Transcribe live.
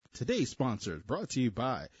Today's sponsor is brought to you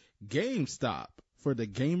by GameStop, for the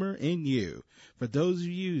gamer in you. For those of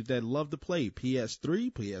you that love to play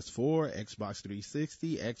PS3, PS4, Xbox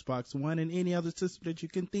 360, Xbox One, and any other system that you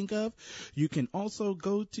can think of, you can also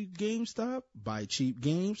go to GameStop, buy cheap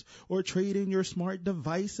games, or trade in your smart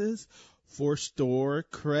devices for store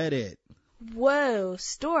credit. Whoa,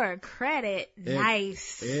 store credit.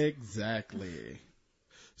 Nice. Exactly.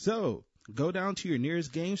 So, go down to your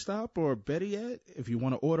nearest GameStop, or better yet, if you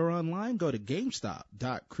want to order online, go to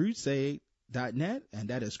GameStop.crusade.net, and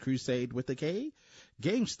that is Crusade with a K.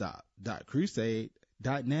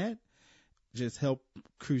 GameStop.crusade.net. Just help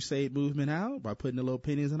Crusade movement out by putting the little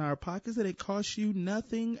pennies in our pockets, and it costs you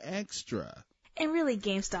nothing extra. And really,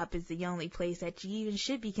 GameStop is the only place that you even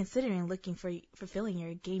should be considering looking for fulfilling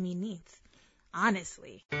your gaming needs.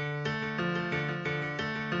 Honestly.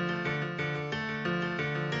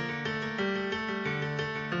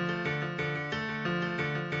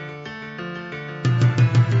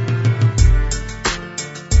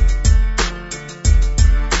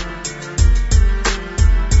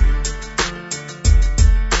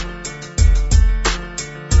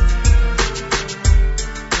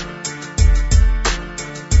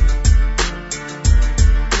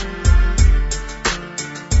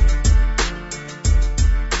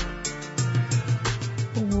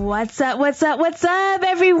 What's up,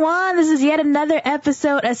 everyone? This is yet another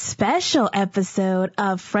episode, a special episode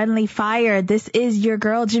of Friendly Fire. This is your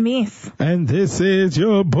girl, Jamise. And this is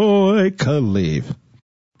your boy, Khalif.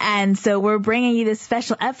 And so we're bringing you this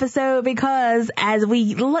special episode because as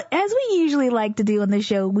we usually like to do on the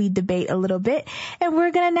show, we debate a little bit. And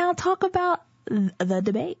we're going to now talk about the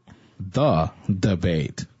debate. The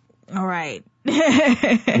debate. All right.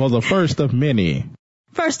 Well, the first of many.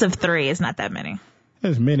 First of three. It's not that many.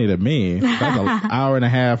 That's many to me. That's an hour and a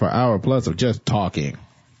half or hour plus of just talking.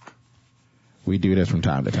 We do this from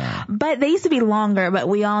time to time. But they used to be longer, but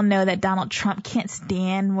we all know that Donald Trump can't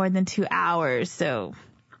stand more than 2 hours, so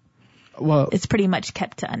it's pretty much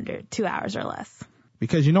kept to under 2 hours or less.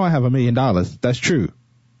 Because you know I have $1 million. That's true.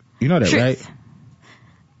 You know that, Truth.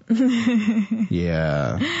 Right?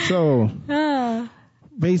 Yeah. So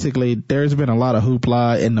basically, there's been a lot of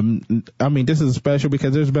hoopla this is special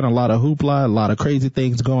because there's been a lot of hoopla, a lot of crazy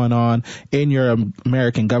things going on in your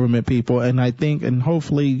American government, people. And I think, and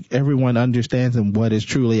hopefully everyone understands what is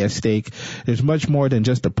truly at stake. There's much more than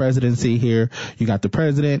just the presidency here. You got the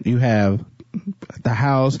president, you have the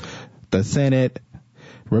House, the Senate.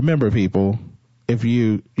 Remember, people, if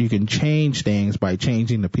you can change things by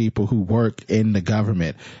changing the people who work in the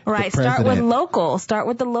government. Right. Start with the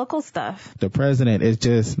local stuff. The president is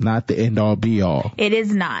just not the end all be all. It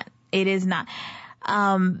is not. And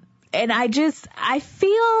I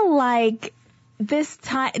feel like this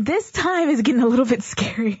time is getting a little bit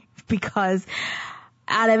scary because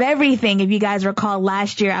out of everything, if you guys recall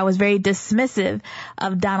last year, I was very dismissive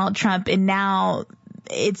of Donald Trump, and now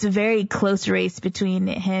it's a very close race between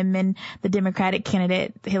him and the Democratic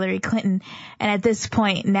candidate, Hillary Clinton. And at this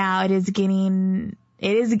point now it's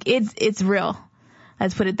real.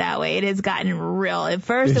 Let's put it that way. It has gotten real. At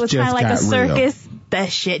first it was kind of like a circus.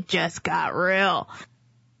 That shit just got real.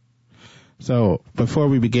 So before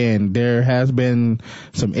we begin, there has been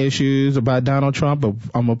some issues about Donald Trump, but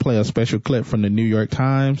I'm going to play a special clip from the New York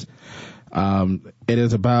Times. It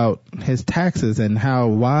is about his taxes and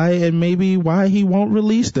why he won't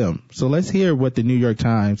release them. So let's hear what the New York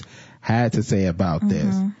Times had to say about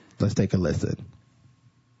this. Let's take a listen.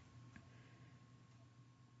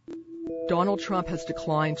 Donald Trump has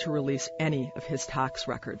declined to release any of his tax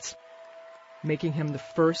records, making him the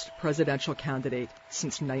first presidential candidate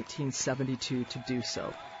since 1972 to do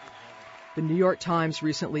so. The New York Times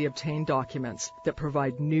recently obtained documents that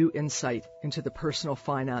provide new insight into the personal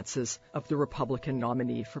finances of the Republican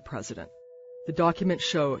nominee for president. The documents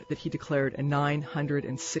show that he declared a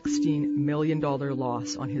 $916 million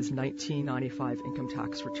loss on his 1995 income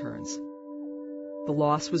tax returns. The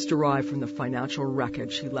loss was derived from the financial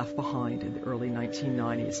wreckage he left behind in the early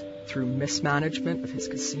 1990s through mismanagement of his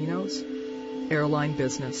casinos, airline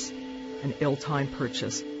business, and ill-timed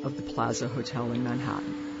purchase of the Plaza Hotel in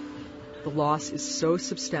Manhattan. The loss is so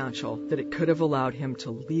substantial that it could have allowed him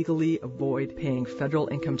to legally avoid paying federal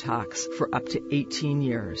income tax for up to 18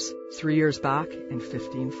 years, 3 years back and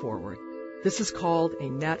 15 forward. This is called a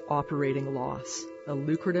net operating loss, a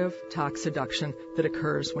lucrative tax deduction that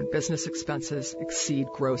occurs when business expenses exceed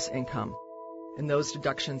gross income. And those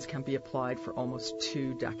deductions can be applied for almost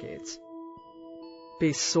 2 decades.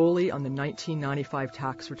 Based solely on the 1995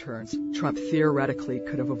 tax returns, Trump theoretically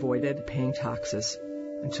could have avoided paying taxes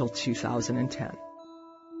until 2010.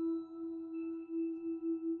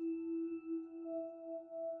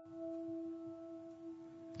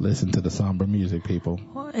 Listen to the somber music, people.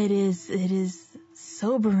 Well, it is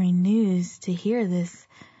sobering news to hear this,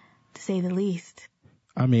 to say the least.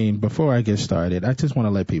 I mean, before I get started, I just want to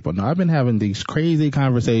let people know I've been having these crazy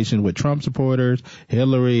conversations with Trump supporters,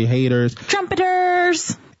 Hillary haters,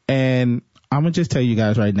 Trumpeters. And I'm going to just tell you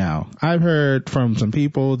guys right now, I've heard from some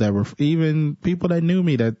people that were even people that knew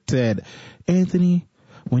me that said, Anthony,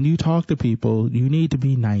 when you talk to people, you need to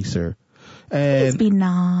be nicer. And please be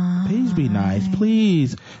nice. Please be nice.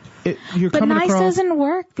 Please. But nice doesn't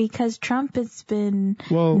work because Trump has been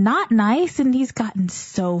not nice, and he's gotten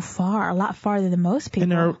so far, a lot farther than most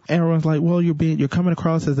people. And everyone's like, well, you're coming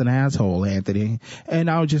across as an asshole, Anthony.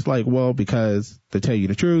 And I was just like, well, because to tell you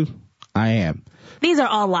the truth, I am. These are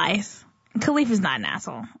all lies. Khalif is not an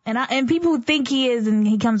asshole. And people who think he is and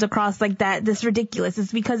he comes across like that, this ridiculous.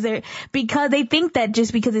 It's because they think that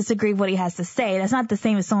just because they disagree with what he has to say, that's not the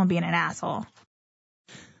same as someone being an asshole.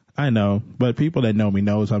 I know, but people that know me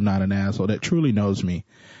knows I'm not an asshole, that truly knows me.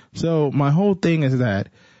 So my whole thing is that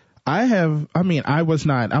I'm going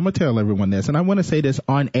to tell everyone this, and I want to say this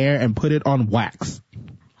on air and put it on wax.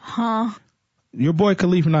 Your boy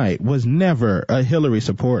Khalif Knight was never a Hillary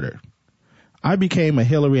supporter. I became a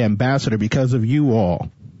Hillary ambassador because of you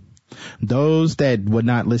all. Those that would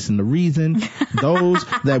not listen to reason, those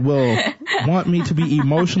that will want me to be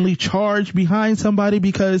emotionally charged behind somebody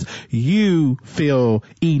because you feel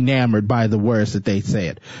enamored by the words that they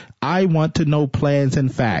said. I want to know plans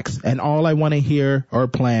and facts, and all I want to hear are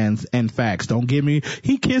plans and facts. Don't give me,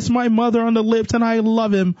 he kissed my mother on the lips and I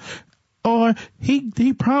love him. Or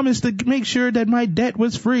he promised to make sure that my debt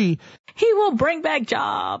was free. He will bring back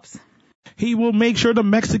jobs. He will make sure the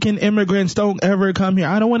Mexican immigrants don't ever come here.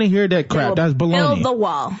 I don't want to hear that crap. That's baloney. Build the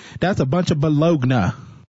wall. That's a bunch of bologna.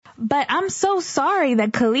 But I'm so sorry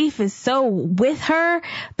that Khalif is so with her,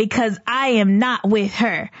 because I am not with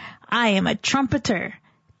her. I am a trumpeter.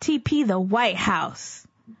 TP the White House.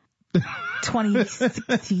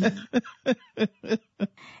 2016.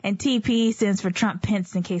 And TP stands for Trump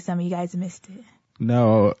Pence, in case some of you guys missed it.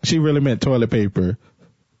 No, she really meant toilet paper.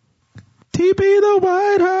 TP the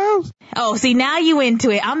White House. Oh, see, now you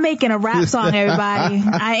into it. I'm making a rap song, everybody.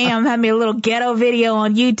 I am having a little ghetto video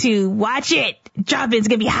on YouTube. Watch it. Drop it. It's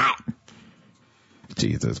going to be hot.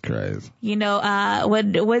 Jesus Christ. You know, what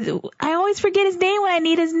I always forget his name when I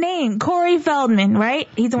need his name. Corey Feldman, right?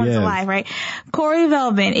 He's the one that's alive, right? Corey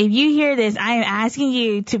Feldman, if you hear this, I am asking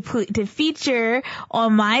you to feature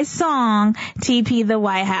on my song, TP the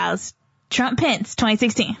White House. Trump Pence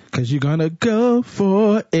 2016. 'Cause you're gonna go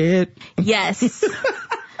for it. Yes.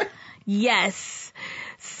 Yes.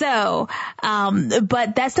 So,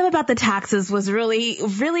 but that stuff about the taxes was really,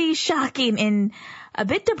 really shocking and a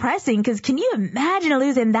bit depressing, 'cause can you imagine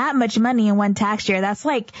losing that much money in one tax year? That's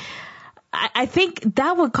like, I think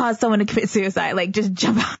that would cause someone to commit suicide, like just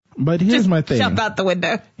jump out. But here's my thing. Jump out the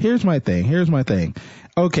window. Here's my thing.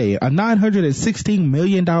 Okay, a $916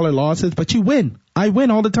 million losses, but you win. I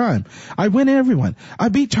win all the time. I win everyone. I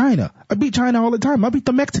beat China all the time. I beat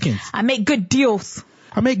the Mexicans. I make good deals.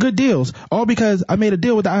 All because I made a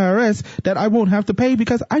deal with the IRS that I won't have to pay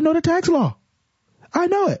because I know the tax law. I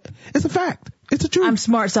know it. It's a fact. It's a truth. I'm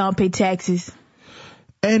smart, so I don't pay taxes.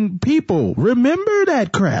 And people, remember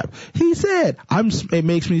that crap. He said, it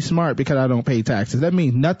makes me smart because I don't pay taxes. That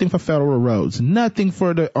means nothing for federal roads, nothing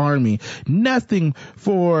for the army, nothing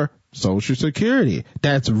for Social Security.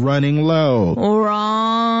 That's running low.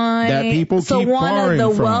 Right. That people keep borrowing from. So one of the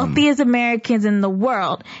wealthiest Americans in the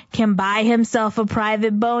world can buy himself a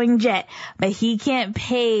private Boeing jet, but he can't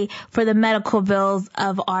pay for the medical bills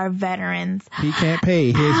of our veterans. He can't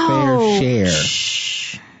pay his fair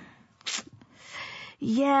share.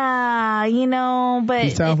 Yeah, you know, but... He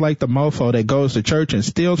sounds like the mofo that goes to church and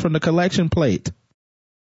steals from the collection plate.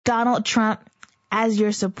 Donald Trump, as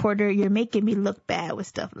your supporter, you're making me look bad with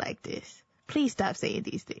stuff like this. Please stop saying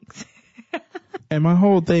these things. And my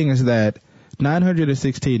whole thing is that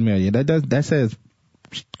 $916 million, that says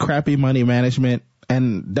crappy money management.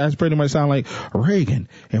 And that's pretty much sound like Reagan.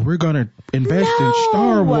 And we're going to invest in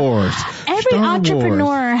Star Wars. Every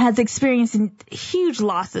entrepreneur has experienced huge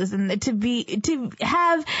losses, and to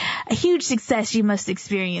have a huge success, you must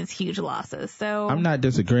experience huge losses. So I'm not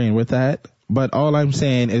disagreeing with that, but all I'm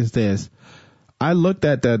saying is this. I looked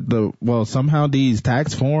at somehow these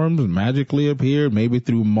tax forms magically appeared, maybe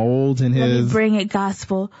through molds in his... Let me bring it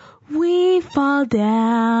gospel. We fall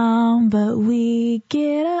down, but we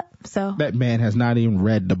get up. So that man has not even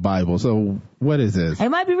read the Bible. So what is this? I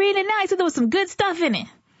might be reading it now. He said there was some good stuff in it.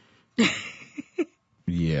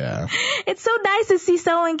 Yeah. It's so nice to see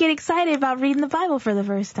someone get excited about reading the Bible for the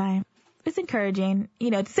first time. it's encouraging,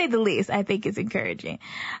 to say the least. I think it's encouraging.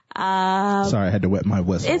 Sorry, I had to wet my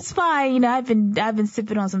whistle. It's fine. I've been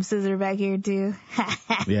sipping on some scissor back here too.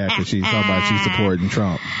 Yeah, because she's talking about she's supporting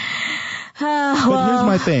Trump. But here's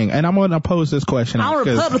my thing, and I'm going to pose this question. I'm a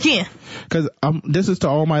Republican. Because this is to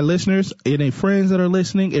all my listeners and any friends that are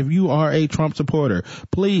listening. If you are a Trump supporter,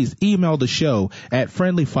 please email the show at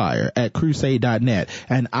friendlyfire@crusade.net,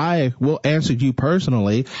 and I will answer you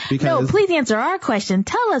personally. No, please answer our question.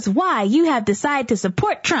 Tell us why you have decided to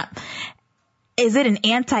support Trump. Is it an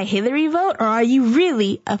anti-Hillary vote, or are you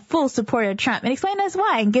really a full supporter of Trump? And explain to us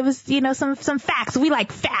why, and give us, some facts. We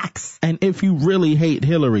like facts. And if you really hate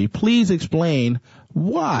Hillary, please explain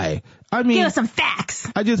why. I mean, give us some facts.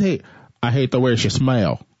 I hate the way she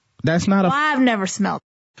smell. That's not I've never smelled.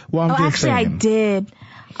 Well, I'm just saying. I did.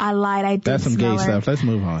 I lied. I did. That's some gay her. stuff. Let's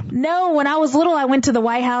move on. No, when I was little, I went to the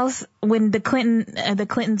White House when the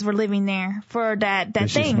Clintons were living there for that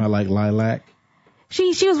Does thing. She smell like lilac?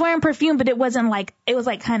 She was wearing perfume, but it was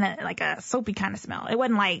kind of like a soapy kind of smell. It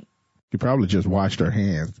wasn't like. She probably just washed her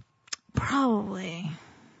hands. Probably.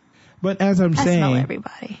 But as I smell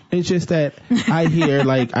everybody. It's just that I hear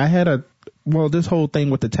this whole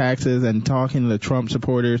thing with the taxes and talking to the Trump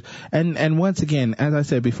supporters. And once again, as I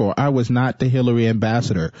said before, I was not the Hillary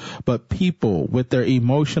ambassador, but people with their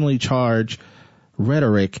emotionally charged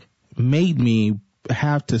rhetoric made me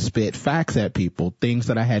have to spit facts at people, things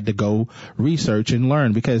that I had to go research and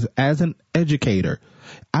learn, because as an educator,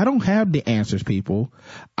 I don't have the answers, people.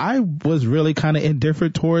 I was really kind of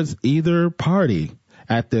indifferent towards either party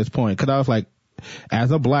at this point, because I was like,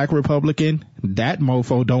 as a black Republican, that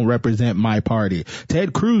mofo don't represent my party.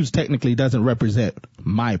 Ted Cruz technically doesn't represent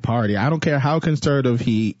my party. I don't care how conservative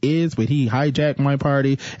he is, but he hijacked my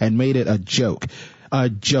party and made it a joke. A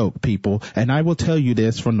joke, people. And I will tell you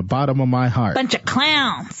this from the bottom of my heart. Bunch of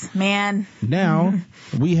clowns, man. Now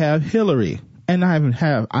we have Hillary, and I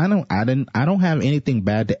don't have anything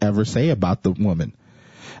bad to ever say about the woman.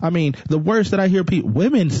 I mean, the worst that I hear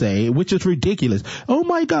women say, which is ridiculous. Oh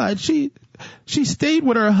my God, she stayed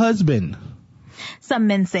with her husband. Some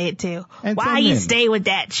men say it too. And why you stay with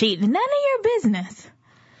that cheat? None of your business.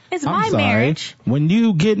 It's my marriage. When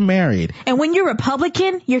you get married. And when you're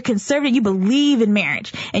Republican, you're conservative, you believe in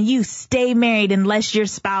marriage. And you stay married unless your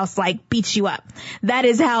spouse beats you up. That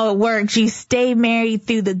is how it works. You stay married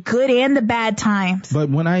through the good and the bad times. But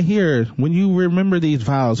when you remember these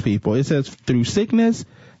vows, people, it says through sickness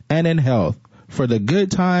and in health, for the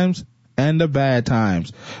good times and the bad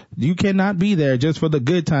times. You cannot be there just for the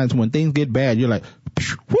good times. When things get bad, you're like,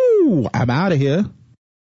 whoo, I'm out of here.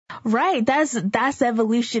 Right. That's the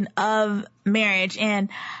evolution of marriage. And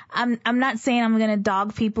I'm not saying I'm going to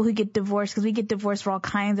dog people who get divorced, because we get divorced for all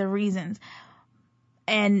kinds of reasons.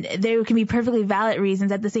 And there can be perfectly valid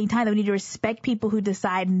reasons. At the same time, we need to respect people who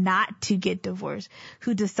decide not to get divorced,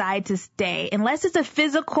 who decide to stay. Unless it's a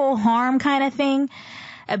physical harm kind of thing,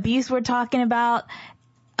 abuse we're talking about,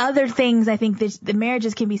 other things, I think that the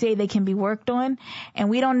marriages can be saved, they can be worked on. And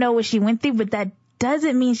we don't know what she went through, but that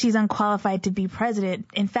doesn't mean she's unqualified to be president.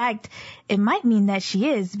 In fact, it might mean that she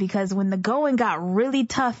is, because when the going got really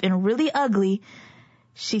tough and really ugly,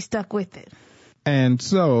 she stuck with it. And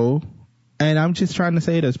I'm just trying to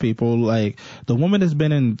say this, people, the woman has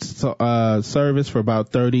been in service for about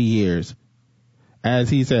 30 years. As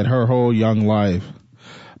he said, her whole young life.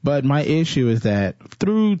 But my issue is that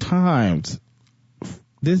through times,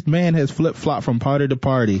 this man has flip-flopped from party to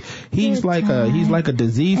party. He's like a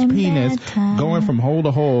diseased penis going from hole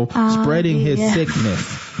to hole, spreading his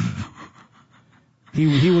sickness. He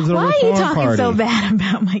was in a Reform Party. Why are you talking so bad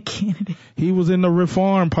about my candidate? He was in the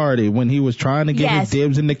Reform Party when he was trying to get his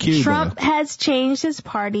dibs into Cuba. Trump has changed his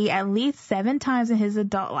party at least 7 times in his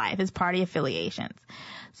adult life, his party affiliations.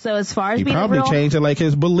 So as far as he probably changed it like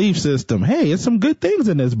his belief system. Hey, there's some good things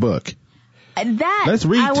in this book. Let's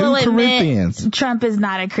read 2 Corinthians. Trump is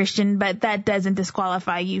not a Christian, but that doesn't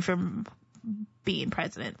disqualify you from being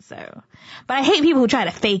president. So, but I hate people who try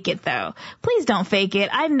to fake it, though. Please don't fake it.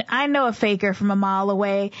 I know a faker from a mile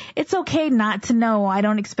away. It's okay not to know. I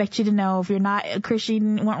don't expect you to know. If you're not a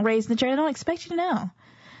Christian, weren't raised in the church, I don't expect you to know.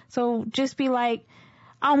 So just be like,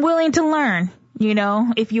 I'm willing to learn.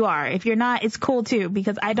 If you are. If you're not, it's cool too,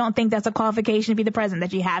 because I don't think that's a qualification to be the president,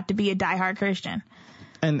 that you have to be a diehard Christian.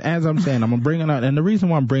 And as I'm saying, I'm bringing out, and the reason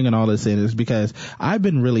why I'm bringing all this in is because I've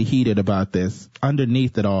been really heated about this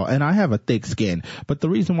underneath it all, and I have a thick skin. But the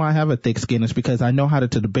reason why I have a thick skin is because I know how to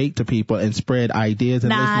debate to people and spread ideas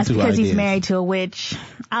and listen to ideas. Nah, it's because he's married to a witch.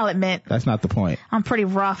 I'll admit. That's not the point. I'm pretty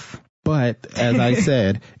rough. But as I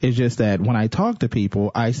said, it's just that when I talk to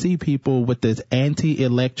people, I see people with this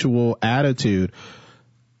anti-intellectual attitude.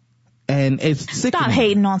 And it's sickening. Stop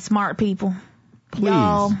hating on smart people. Please.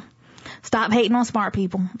 Y'all, stop hating on smart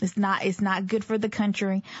people. It's not good for the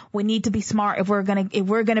country. We need to be smart if we're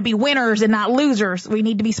gonna be winners and not losers. We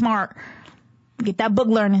need to be smart. Get that book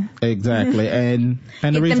learning. Exactly. And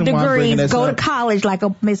the Get reason them why I'm bringing degrees. this Go up, to college like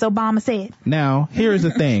Miss Obama said. now, here's the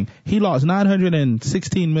thing. He lost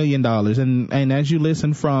 $916 million. And as you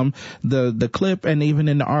listen from the clip and even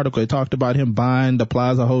in the article, it talked about him buying the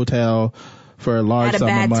Plaza Hotel for a large sum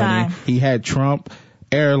of money. Time. He had Trump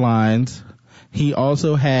Airlines. He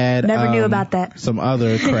also had Never knew about that. some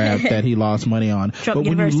other crap that he lost money on. Trump but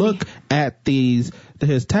University. when you look at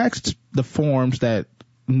the forms that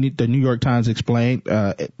the New York Times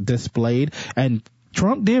displayed, and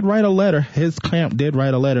Trump did write a letter. His camp did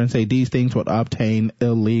write a letter and say these things were obtained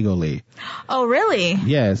illegally. Oh, really?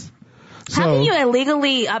 Yes. So, how can you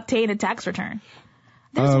illegally obtain a tax return?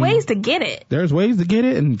 There's ways to get it. There's ways to get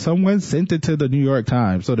it, and someone sent it to the New York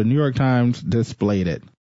Times. So the New York Times displayed it.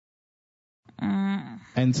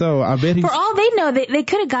 And so I bet for all they know, they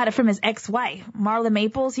could have got it from his ex-wife, Marla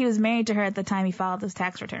Maples. He was married to her at the time he filed his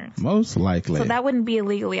tax returns. Most likely. So that wouldn't be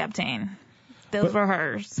illegally obtained. Those were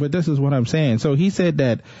hers. But this is what I'm saying. So he said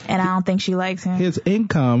that. And I don't think she likes him. His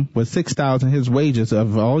income was $6,000. His wages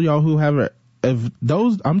of all y'all who have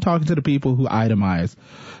I'm talking to the people who itemize.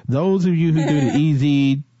 Those of you who do the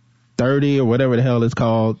easy 30 or whatever the hell it's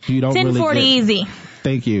called, you don't 1040 really easy.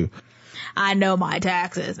 Thank you. I know my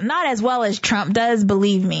taxes. Not as well as Trump does,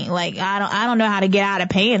 believe me. Like, I don't know how to get out of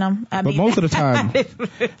paying them. But most of the time,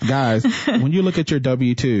 guys, when you look at your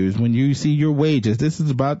W-2s, when you see your wages, this is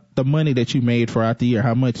about the money that you made throughout the year,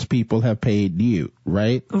 how much people have paid you,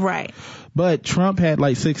 right? Right. But Trump had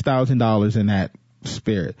like $6,000 in that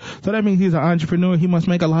spirit. So that means he's an entrepreneur. He must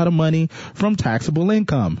make a lot of money from taxable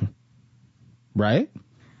income, right?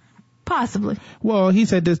 Possibly. Well, he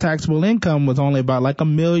said this taxable income was only about like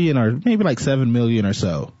 $1 million or maybe like $7 million or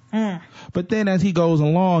so. But then as he goes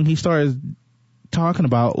along, he starts talking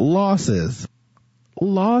about losses.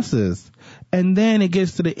 And then it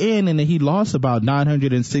gets to the end and he lost about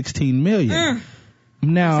 $916 million.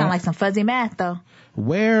 Now, sound like some fuzzy math though.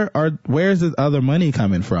 Where's this other money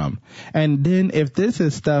coming from? And then if this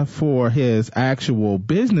is stuff for his actual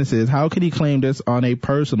businesses, how can he claim this on a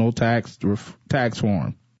personal tax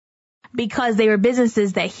form? Because they were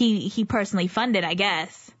businesses that he personally funded, I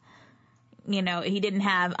guess. You know, he didn't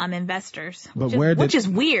have investors, which is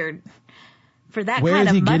weird for that kind of money. Where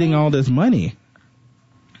is he getting all this money?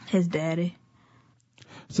 His daddy.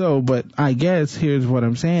 So, but I guess here's what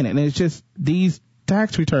I'm saying, and it's just these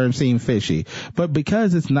tax returns seem fishy, but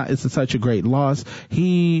because it's such a great loss,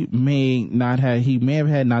 he may have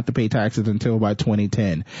had not to pay taxes until by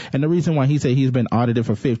 2010. And the reason why he said he's been audited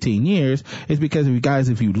for 15 years is because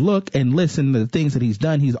if you look and listen to the things that he's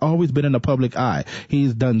done, he's always been in the public eye.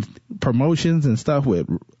 He's done promotions and stuff with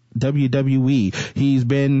WWE.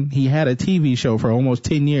 He had a TV show for almost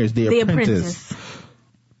 10 years, The Apprentice.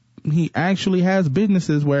 He actually has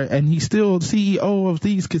businesses and he's still CEO of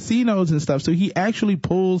these casinos and stuff. So he actually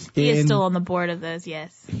pulls in. He is still on the board of those,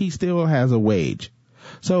 yes. He still has a wage.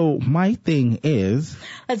 So my thing is.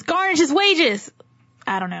 Let's garnish his wages.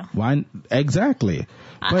 I don't know. Why? Exactly.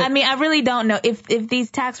 I mean, I really don't know if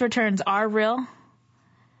these tax returns are real,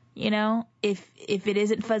 you know, if it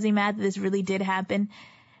isn't fuzzy math, this really did happen,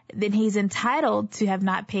 then he's entitled to have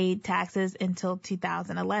not paid taxes until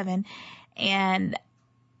 2011. And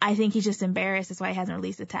I think he's just embarrassed. That's why he hasn't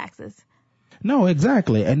released the taxes. No,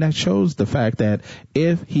 exactly. And that shows the fact that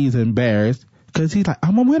if he's embarrassed, because he's like,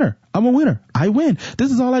 I'm a winner. I win.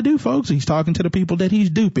 This is all I do, folks. He's talking to the people that he's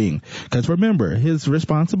duping. Because remember, his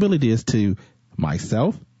responsibility is to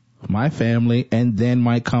myself, my family, and then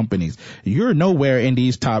my companies. You're nowhere in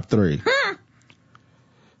these top three.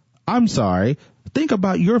 I'm sorry. Think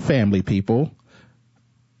about your family, people.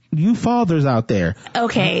 You fathers out there.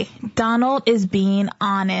 Okay, Donald is being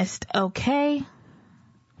honest, okay?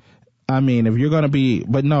 I mean, if you're going to be,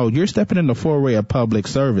 but no, you're stepping in the foray of public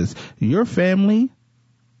service. Your family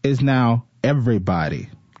is now everybody.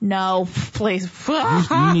 No, please.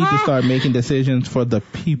 You need to start making decisions for the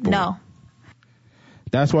people. No.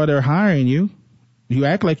 That's why they're hiring you. You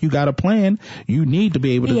act like you got a plan. You need to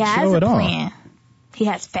be able to show it off. He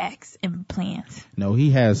has facts and plans. No, he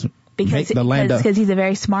has. Because he's a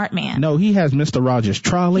very smart man. No, he has Mr. Rogers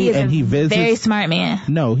Trolley he visits. Very smart man.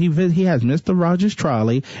 No, he has Mr. Rogers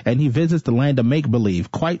Trolley and he visits the land of make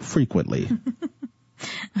believe quite frequently.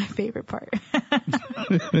 My favorite part.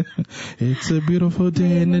 It's a beautiful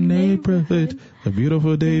day in the neighborhood. A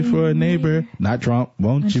beautiful day for a neighbor. Not Trump.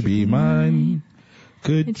 Won't you be mine?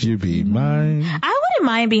 Could you be mine? I wouldn't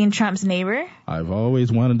mind being Trump's neighbor. I've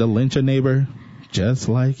always wanted to lynch a neighbor. just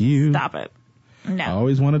like you. Stop it. No. I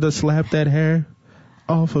always wanted to slap that hair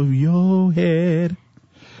off of your head.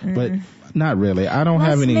 But not really. I don't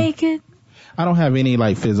have any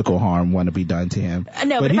like physical harm want to be done to him.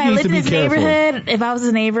 No, but if I lived in his neighborhood, if I was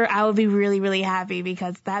his neighbor, I would be really, really happy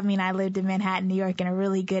because that means I lived in Manhattan, New York in a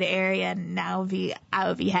really good area, and I would be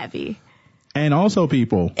happy. And also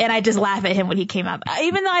people. And I just laugh at him when he came up.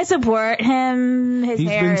 Even though I support him, his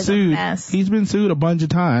hair is a mess. He's been sued a bunch of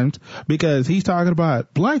times because he's talking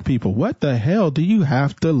about black people. What the hell do you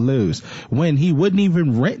have to lose when he wouldn't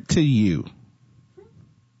even rent to you?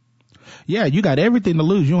 Yeah, you got everything to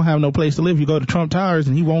lose. You don't have no place to live. You go to Trump Towers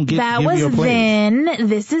and he won't give you a place. That was then.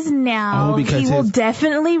 This is now. He will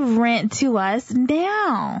definitely rent to us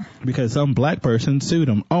now. Because some black person sued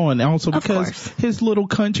him. Oh, and also because his little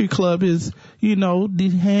country club is, you know, the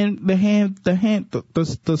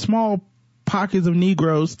small pockets of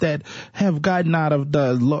Negroes that have gotten out of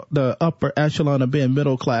the upper echelon of being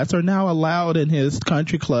middle class are now allowed in his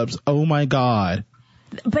country clubs. Oh my God.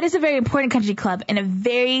 But it's a very important country club in a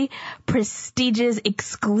very prestigious,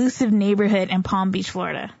 exclusive neighborhood in Palm Beach,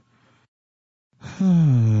 Florida.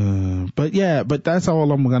 But that's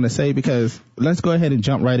all I'm going to say because let's go ahead and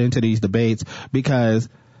jump right into these debates because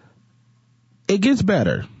it gets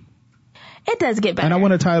better. It does get better. And I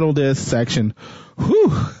want to title this section,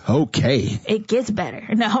 Whew, okay. It gets better.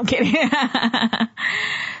 No, I'm kidding.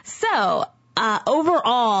 So,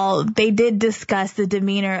 overall, they did discuss the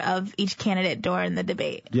demeanor of each candidate during the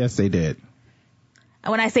debate. Yes, they did.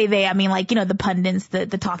 And when I say they, I mean like, you know, the pundits, the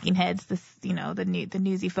talking heads, the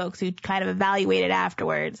newsy folks who kind of evaluated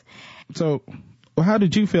afterwards. So, how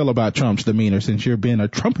did you feel about Trump's demeanor since you're being a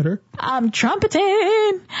trumpeter? I'm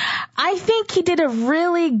trumpeting. I think he did a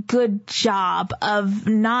really good job of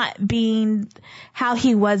not being how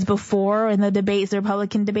he was before in the debates, the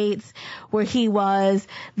Republican debates, where he was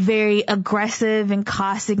very aggressive and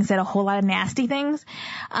caustic and said a whole lot of nasty things.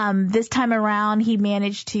 This time around, he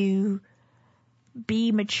managed to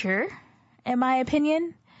be mature, in my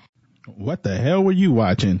opinion. What the hell were you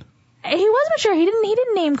watching? He was mature. He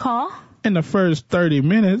didn't name call. In the first 30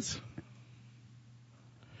 minutes.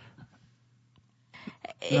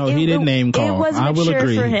 No, he didn't name call. It was I will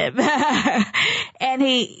agree. For him. And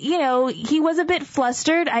he was a bit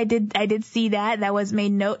flustered. I did see that. That was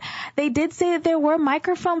made note. They did say that there were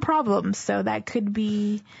microphone problems, so that could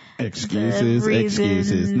be excuses.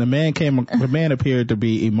 The man appeared to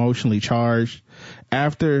be emotionally charged.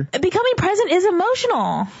 After becoming president is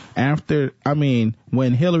emotional.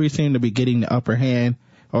 When Hillary seemed to be getting the upper hand,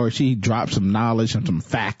 or she dropped some knowledge and some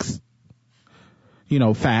facts. He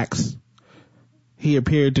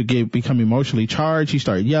appeared to become emotionally charged. He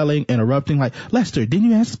started yelling, interrupting, like, Lester, didn't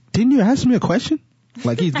you ask me a question?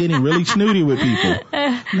 Like he's getting really snooty with people.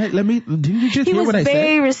 Didn't you just hear what I said? He was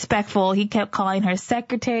very respectful. He kept calling her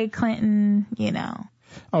Secretary Clinton,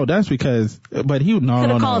 Oh, that's because, but he, no. Could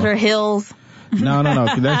have called her Hills. No.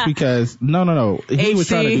 That's because, no. He was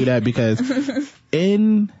trying to do that because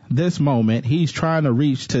in this moment, he's trying to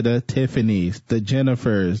reach to the Tiffany's, the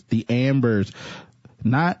Jennifers, the Ambers,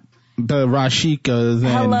 not the Rashikas.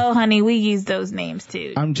 Hello, honey. We use those names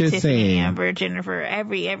too. I'm just Tiffany, saying. Amber, Jennifer,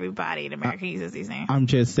 everybody in America uses these names. I'm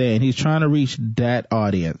just saying. He's trying to reach that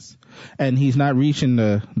audience. And he's not reaching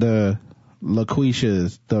the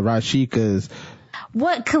LaQuishas, the Rashikas.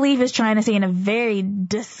 What Khalif is trying to say in a very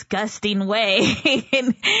disgusting way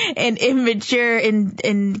and immature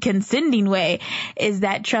and condescending way is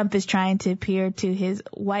that Trump is trying to appeal to his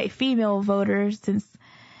white female voters since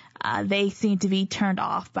they seem to be turned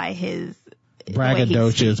off by his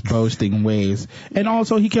braggadocious boasting ways. And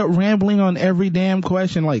also he kept rambling on every damn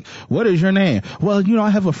question like, what is your name? Well, I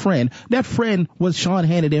have a friend. That friend was Sean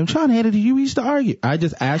Hannity. And Sean Hannity, you used to argue. I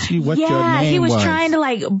just asked you what your name was. Yeah, he was trying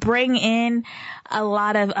to bring in a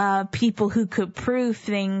lot of people who could prove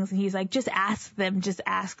things. He's like, just ask them.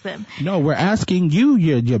 No, we're asking you,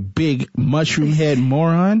 you big mushroom head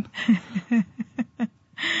moron.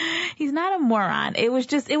 He's not a moron. It was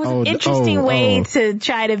an interesting way to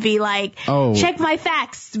try to be like, check my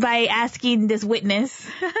facts by asking this witness.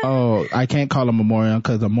 I can't call him a moron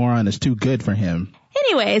because a moron is too good for him.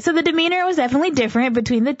 Anyway, so the demeanor was definitely different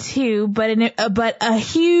between the two, but a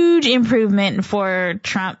huge improvement for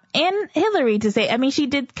Trump and Hillary to say. I mean, she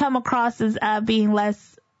did come across as being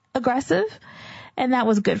less aggressive, and that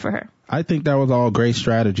was good for her. I think that was all great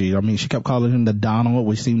strategy. I mean, she kept calling him the Donald,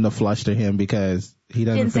 which seemed to fluster him because he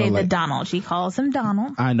doesn't didn't feel say like... the Donald. She calls him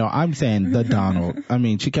Donald. I know. I'm saying the Donald. I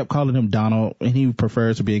mean, she kept calling him Donald, and he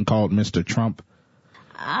prefers to being called Mr. Trump.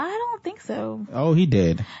 I don't think so. Oh, he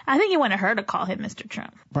did. I think he wanted her to call him Mr.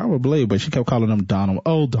 Trump. Probably, but she kept calling him Donald.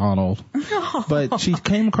 Oh, Donald. But she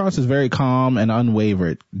came across as very calm and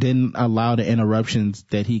unwavered. Didn't allow the interruptions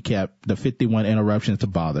that he kept, the 51 interruptions, to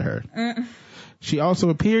bother her. She also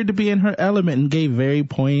appeared to be in her element and gave very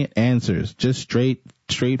poignant answers. Just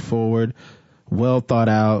straightforward, well thought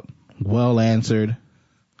out, well answered.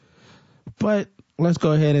 But let's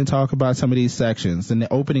go ahead and talk about some of these sections. In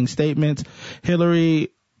the opening statements, Hillary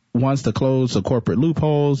wants to close the corporate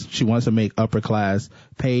loopholes. She wants to make upper class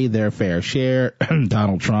pay their fair share.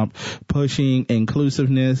 Donald Trump pushing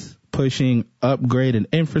inclusiveness, pushing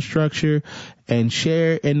upgraded infrastructure, and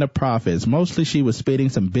share in the profits. Mostly she was spitting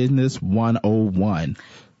some business 101.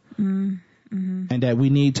 And that we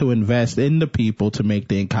need to invest in the people to make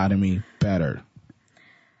the economy better.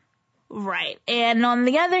 Right. And on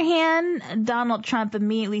the other hand, Donald Trump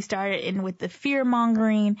immediately started in with the fear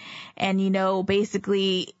mongering and,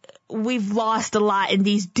 basically we've lost a lot in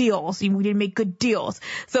these deals. We didn't make good deals.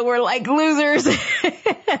 So we're like losers.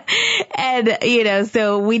 And,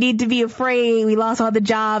 so we need to be afraid. We lost all the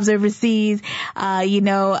jobs overseas.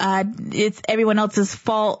 It's everyone else's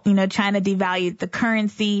fault. China devalued the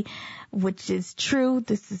currency, which is true.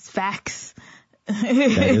 This is facts.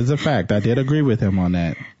 That is a fact. I did agree with him on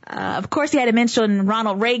that. Of course, he had to mention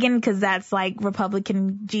Ronald Reagan because that's like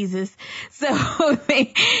Republican Jesus. So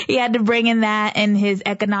he had to bring in that and his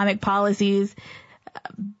economic policies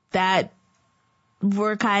that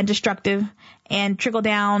were kind of destructive and trickle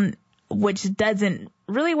down, which doesn't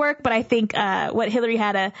really work. But I think what Hillary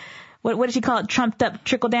had what did she call it? Trumped up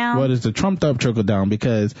trickle down? What is the trumped up trickle down?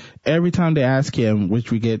 Because every time they ask him, which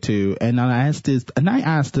we get to, and I asked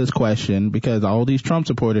this question because all these Trump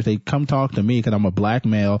supporters, they come talk to me because I'm a black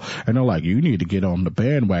male, and they're like, you need to get on the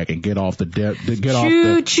bandwagon, get off of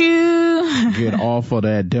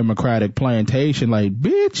that Democratic plantation. Like,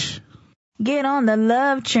 bitch. Get on the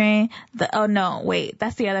love train. Oh no, wait,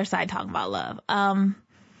 that's the other side talking about love.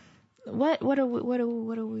 What are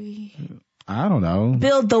we? I don't know.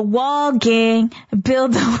 Build the wall, gang. I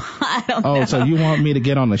don't know. Oh, so you want me to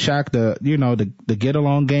get on the the get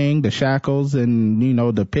along gang, the shackles and,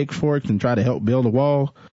 the pitchforks and try to help build a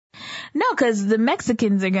wall? No, because the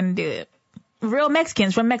Mexicans are going to do it. Real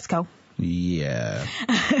Mexicans from Mexico. Yeah.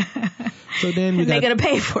 So then they're going to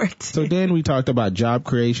pay for it. So then we talked about job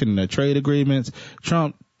creation and the trade agreements.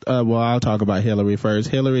 Trump, I'll talk about Hillary first.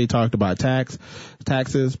 Hillary talked about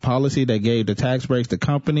taxes, policy that gave the tax breaks to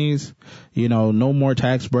companies. No more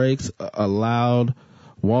tax breaks allowed.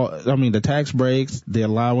 The tax breaks,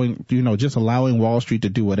 just allowing Wall Street to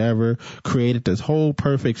do whatever, created this whole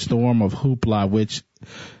perfect storm of hoopla, which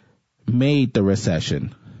made the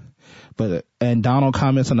recession. And Donald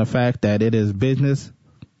comments on the fact that it is business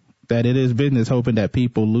hoping that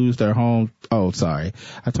people lose their homes. Oh, sorry.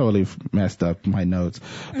 I totally messed up my notes.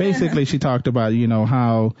 Basically, she talked about,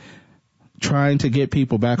 how trying to get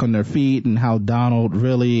people back on their feet and how Donald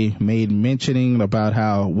really made mentioning about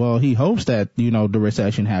how, he hopes that, the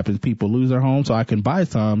recession happens. People lose their homes so I can buy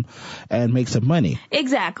some and make some money.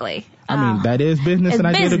 Exactly. That is business, and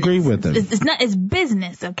I did agree with him. It's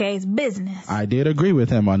business, okay? It's business. I did agree with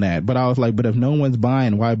him on that. But I was like, but if no one's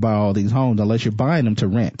buying, why buy all these homes unless you're buying them to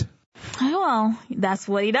rent? Well, that's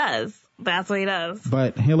what he does.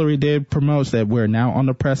 But Hillary did promote that we're now on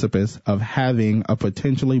the precipice of having a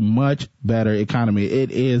potentially much better economy.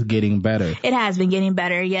 It is getting better. It has been getting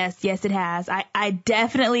better. Yes, it has. I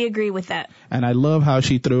definitely agree with that. And I love how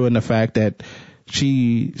she threw in the fact that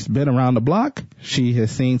she's been around the block. She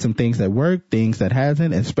has seen some things that work, things that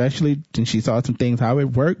hasn't, especially when she saw some things how it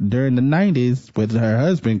worked during the 90s when her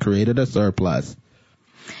husband created a surplus.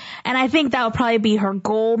 And I think that will probably be her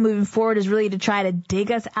goal moving forward, is really to try to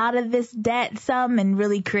dig us out of this debt some and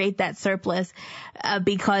really create that surplus,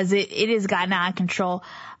 because it has gotten out of control.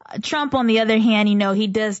 Trump, on the other hand, he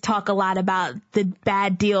does talk a lot about the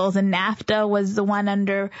bad deals, and NAFTA was the one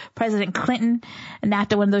under President Clinton.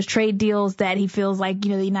 NAFTA, one of those trade deals that he feels like, the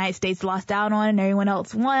United States lost out on and everyone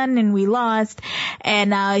else won and we lost.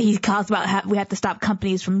 And, he talks about how we have to stop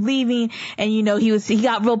companies from leaving. And, he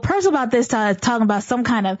got real personal about this, talking about some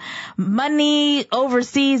kind of money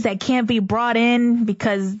overseas that can't be brought in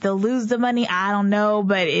because they'll lose the money. I don't know,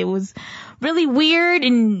 but it was really weird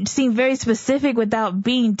and seemed very specific without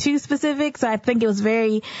being too specific. So I think it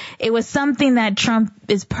was something that Trump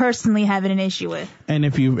is personally having an issue with. And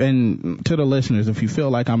and to the listeners, if you feel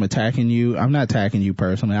like I'm attacking you, I'm not attacking you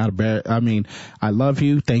personally. I love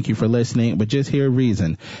you. Thank you for listening, but just hear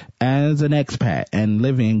reason. As an expat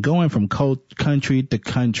and going from country to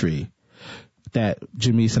country, that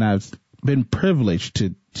Jamise and I have been privileged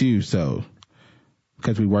to do so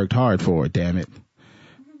because we worked hard for it, damn it.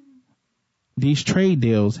 these trade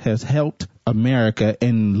deals has helped America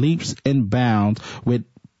in leaps and bounds with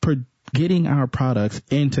getting our products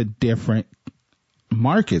into different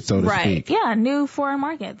markets, so to speak. Yeah, new foreign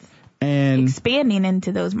markets. And expanding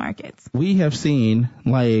into those markets. We have seen,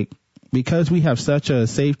 because we have such a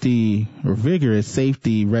vigorous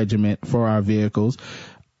safety regiment for our vehicles,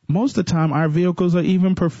 most of the time our vehicles are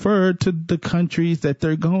even preferred to the countries that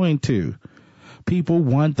they're going to. People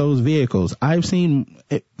want those vehicles. I've seen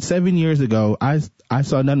 7 years ago, I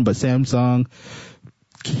saw nothing but Samsung,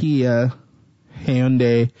 Kia,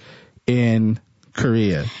 Hyundai in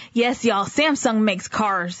Korea. Yes, y'all. Samsung makes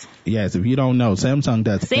cars. Yes, if you don't know, Samsung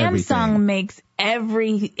does everything. Samsung makes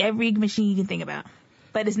every machine you can think about.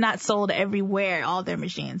 But it's not sold everywhere, all their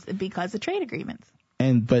machines, because of trade agreements.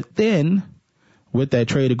 But then, with that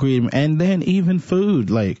trade agreement, and then even food,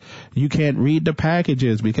 you can't read the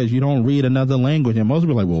packages because you don't read another language. And most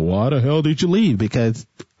people are like, well, why the hell did you leave? Because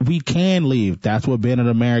we can leave. That's what being an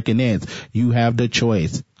American is. You have the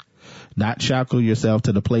choice. Not shackle yourself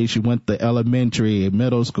to the place you went to elementary,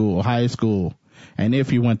 middle school, high school, and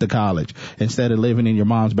if you went to college, instead of living in your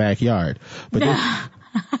mom's backyard. But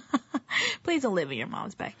please don't live in your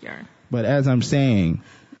mom's backyard. But as I'm saying,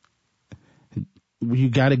 you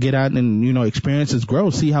got to get out and, experiences grow,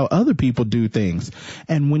 see how other people do things.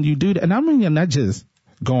 And when you do that, and I mean, not just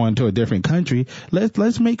going to a different country,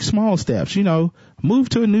 let's make small steps, move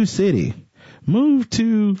to a new city. Move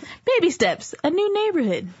to baby steps, a new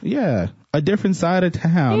neighborhood. Yeah, a different side of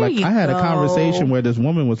town. I had a conversation where this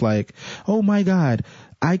woman was like, "Oh my God,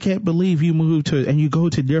 I can't believe you moved and you go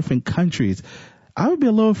to different countries." I would be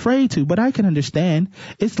a little afraid to, but I can understand.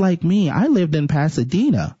 It's like me. I lived in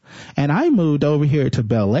Pasadena and I moved over here to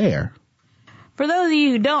Bel Air. For those of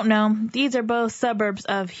you who don't know, these are both suburbs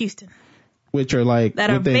of Houston, which are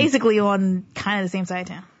that are basically on kind of the same side of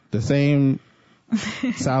town. The same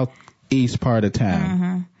southeast part of town.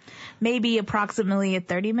 Mm-hmm. Maybe approximately a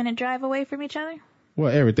 30-minute drive away from each other.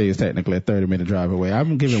 Well, everything is technically a 30-minute drive away.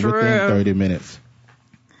 I'm giving within 30 minutes.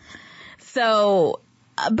 So,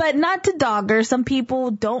 but not to dogger. Some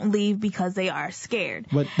people don't leave because they are scared.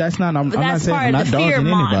 But that's not, I'm not saying I'm not dogging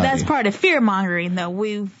anybody. That's part of fear mongering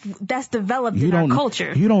though. That's developed in our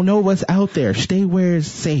culture. You don't know what's out there. Stay where it's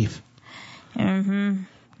safe. Mm-hmm.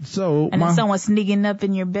 So, and then someone sneaking up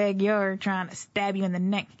in your backyard trying to stab you in the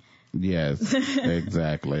neck. Yes,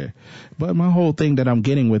 exactly. But my whole thing that I'm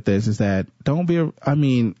getting with this is that don't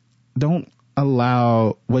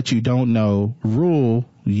allow what you don't know rule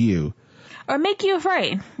you. Or make you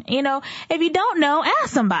afraid. If you don't know,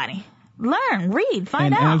 ask somebody. Learn, read,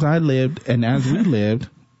 find out. And as we lived,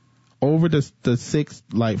 over the 6,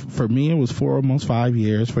 for me it was 4, almost 5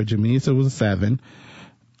 years. For Janice it was 7.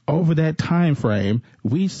 Over that time frame,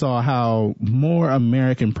 we saw how more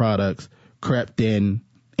American products crept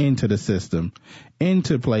into the system,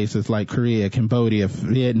 into places like Korea, Cambodia,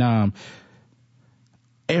 Vietnam,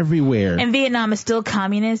 everywhere. And Vietnam is still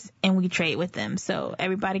communist and we trade with them. So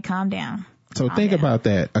everybody calm down. So think about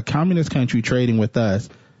that. A communist country trading with us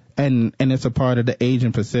and it's a part of the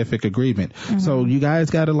Asian Pacific Agreement. Mm-hmm. So you guys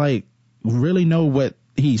got to really know what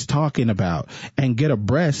he's talking about and get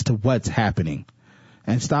abreast to what's happening.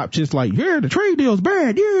 And stop just the trade deal's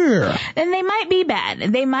bad, yeah. And they might be bad.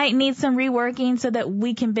 They might need some reworking so that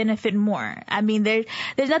we can benefit more. I mean, there's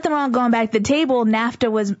nothing wrong going back to the table.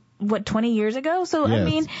 NAFTA was, 20 years ago? So, yes. I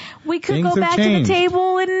mean, we could go back to the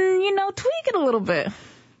table and, tweak it a little bit.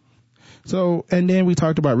 So, and then we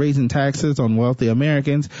talked about raising taxes on wealthy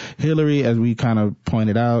Americans. Hillary, as we kind of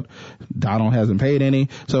pointed out, Donald hasn't paid any.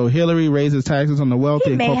 So Hillary raises taxes on the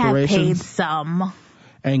wealthy and corporations. He may have paid some.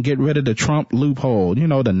 And get rid of the Trump loophole. The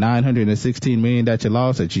 $916 million that you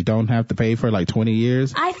lost that you don't have to pay for 20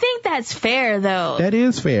 years. I think that's fair, though. That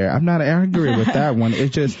is fair. I'm not angry with that one.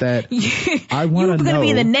 It's just that I want to know. You're going to be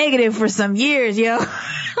in the negative for some years, yo.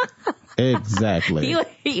 Exactly.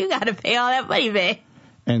 You got to pay all that money, man.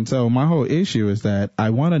 And so my whole issue is that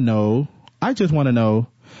I just want to know,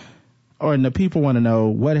 or the people want to know,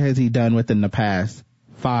 what has he done within the past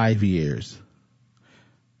 5 years?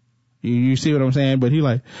 You see what I'm saying? But he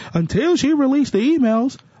until she released the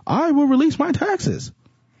emails, I will release my taxes.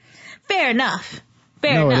 Fair enough.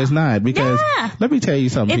 No, it is not, because let me tell you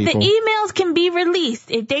something, if people. The emails can be released,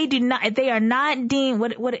 if they are not deemed,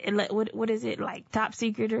 what is it, top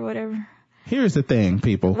secret or whatever? Here's the thing,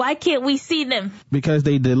 people. Why can't we see them? Because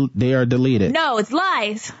they are deleted. No, it's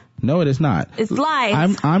lies. No, it is not. It's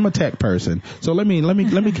lies. I'm a tech person. So let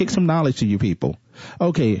me kick some knowledge to you people.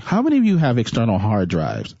 Okay, how many of you have external hard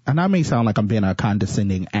drives? And I may sound like I'm being a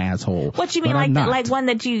condescending asshole. What you mean, like one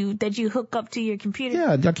that you hook up to your computer?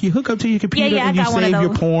 Yeah, like you hook up to your computer Yeah, and you save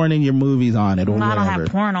your porn and your movies on it or whatever. I don't have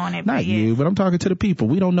porn on it. Not you, but I'm talking to the people.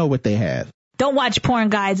 We don't know what they have. Don't watch porn,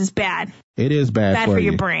 guys. It's bad. It is bad for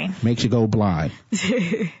you. your brain. Makes you go blind.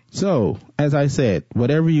 So, as I said,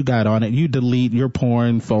 whatever you got on it, you delete your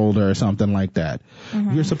porn folder or something like that.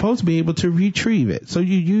 Mm-hmm. You're supposed to be able to retrieve it. So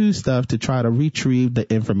you use stuff to try to retrieve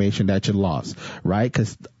the information that you lost, right?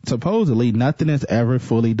 Because supposedly nothing is ever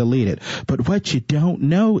fully deleted. But what you don't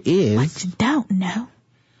know is... What you don't know?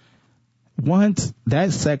 Once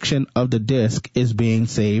that section of the disk is being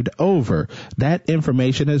saved over, that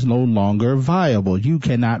information is no longer viable. You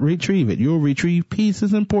cannot retrieve it. You'll retrieve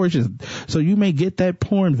pieces and portions. So you may get that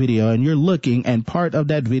porn video and you're looking and part of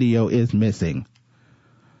that video is missing,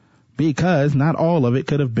 because not all of it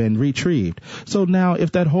could have been retrieved. So now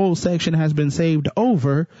if that whole section has been saved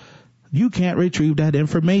over, you can't retrieve that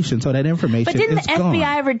information. So that information is gone. But didn't the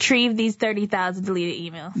FBI retrieve these 30,000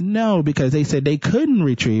 deleted emails? No, because they said they couldn't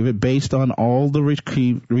retrieve it based on all the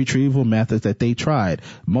retrieval methods that they tried.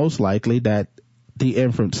 Most likely that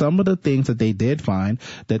some of the things that they did find,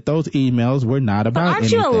 that those emails were not about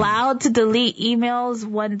anything. Aren't you allowed to delete emails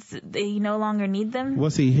once you no longer need them?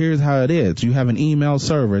 Well, see, here's how it is. You have an email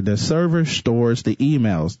server. The server stores the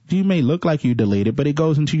emails. You may look like you deleted, but it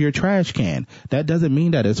goes into your trash can. That doesn't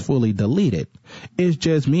mean that it's fully deleted. It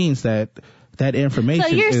just means that information So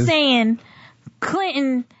you're saying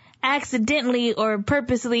Clinton accidentally or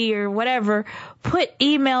purposely or whatever put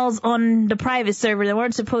emails on the private server that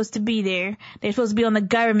weren't supposed to be there. They're supposed to be on the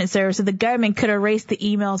government server, so the government could erase the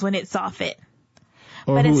emails when it saw fit.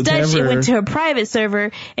 But instead she went to her private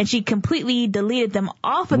server and she completely deleted them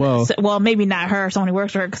off of well, maybe not her, someone who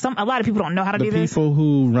works for her, because a lot of people don't know how to do this. The people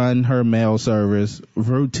who run her mail service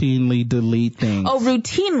routinely delete things. Oh,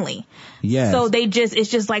 routinely? Yes. So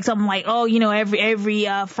it's just like something like, every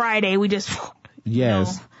Friday we just,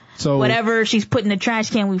 yes. So whatever she's put in the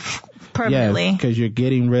trash can, we permanently. Yes, because you're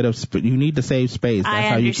getting rid of, you need to save space. That's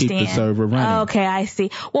how you keep the server running. Okay, I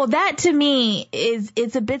see. Well, that to me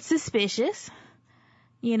it's a bit suspicious,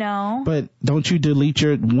 But don't you delete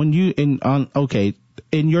in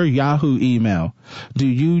your Yahoo email, do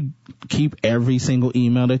you keep every single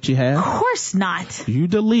email that you have? Of course not. You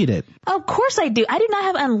delete it. Of course I do. I do not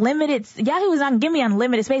have unlimited. Yahoo is not giving me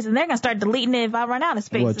unlimited space, and they're going to start deleting it if I run out of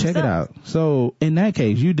space. Well, check it out. So in that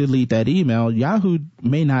case, you delete that email. Yahoo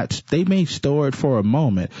they may store it for a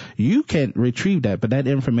moment. You can't retrieve that, but that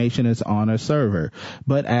information is on a server.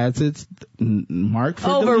 But as it's marked for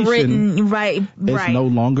overwritten, deletion, it's no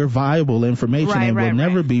longer viable information and will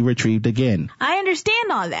never be retrieved again. I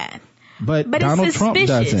understand all that. But Donald Trump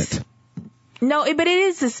doesn't. No, but it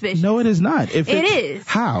is suspicious. No, it is not. It is.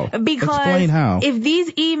 How? Because explain how. If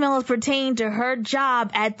these emails pertain to her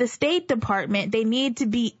job at the State Department, they need to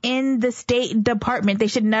be in the State Department. They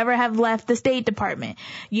should never have left the State Department.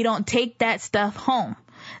 You don't take that stuff home.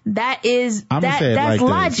 That's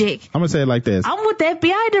logic. I'm gonna say it like this. I'm with the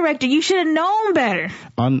FBI director. You should have known better.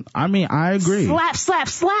 I agree. Slap, slap,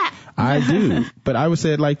 slap. I do. But I would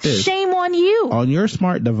say it like this. Shame on you. On your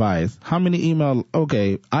smart device, how many email?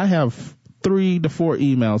 Okay, I have 3 to 4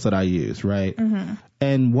 emails that I use, right? Mm-hmm.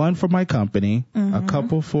 And one for my company, a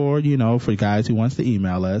couple for guys who wants to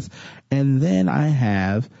email us. And then I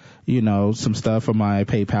have, some stuff for my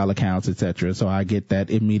PayPal accounts, etc. So I get that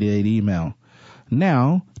immediate email.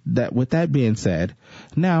 Now, with that being said,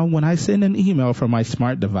 when I send an email from my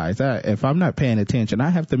smart device, if I'm not paying attention, I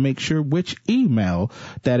have to make sure which email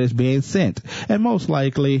that is being sent. And most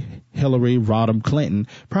likely, Hillary Rodham Clinton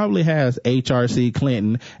probably has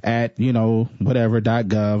HRC at,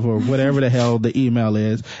 whatever.gov or whatever the hell the email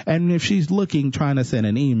is. And if she's trying to send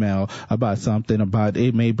an email about something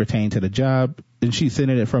it may pertain to the job, and she's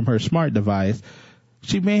sending it from her smart device,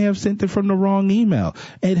 she may have sent it from the wrong email.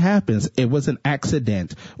 It happens. It was an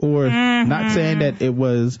accident, or not saying that it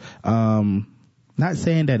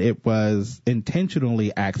was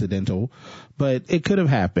intentionally accidental, but it could have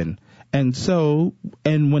happened. And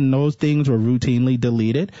when those things were routinely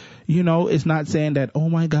deleted, it's not saying that, oh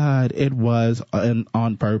my God, it was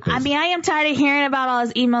on purpose. I am tired of hearing about all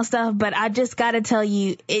this email stuff, but I just gotta tell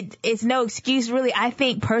you, it's no excuse really. I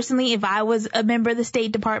think personally, if I was a member of the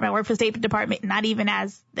State Department, I work for the State Department, not even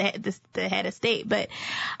as the head of state, but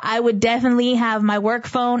I would definitely have my work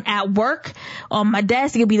phone at work on my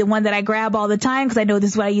desk. It would be the one that I grab all the time because I know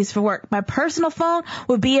this is what I use for work. My personal phone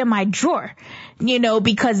would be in my drawer,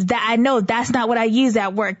 because that I know that's not what I use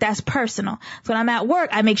at work. That's personal. So when I'm at work,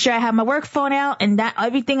 I make sure I have my work phone out, and that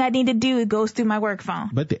everything I need to do goes through my work phone.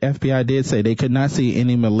 But the FBI did say they could not see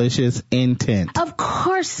any malicious intent. Of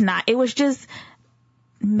course not. It was just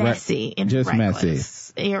messy and just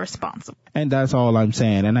reckless, messy, irresponsible. And that's all I'm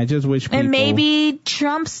saying. And I just wish people... And maybe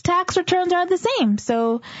Trump's tax returns are the same.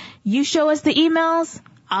 So you show us the emails,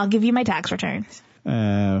 I'll give you my tax returns.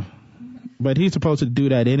 But he's supposed to do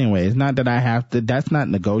that anyway. It's not that I have to. That's not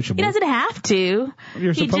negotiable. He doesn't have to.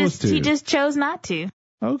 You're supposed to. He just chose not to.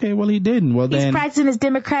 Okay, well, he didn't. Well, he's practicing his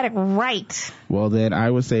democratic right. Well, then I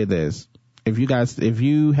would say this. If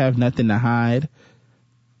you have nothing to hide,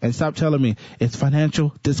 and stop telling me it's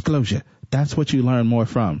financial disclosure. That's what you learn more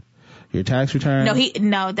from. Your tax return.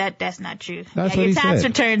 No, that's not true. That's what your he tax said.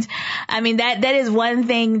 returns. I mean, that is one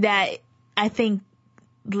thing that I think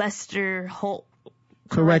Lester Holt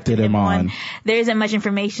corrected him on. There isn't much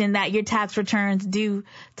information. That your tax returns do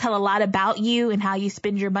tell a lot about you and how you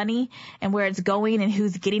spend your money and where it's going and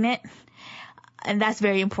who's getting it. And that's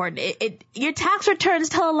very important. Your tax returns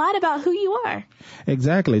tell a lot about who you are.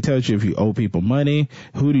 Exactly. It tells you if you owe people money,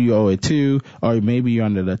 who do you owe it to, or maybe you're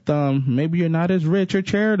under the thumb, maybe you're not as rich or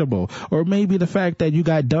charitable, or maybe the fact that you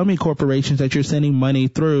got dummy corporations that you're sending money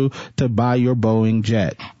through to buy your Boeing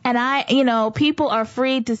jet. And people are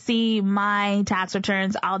free to see my tax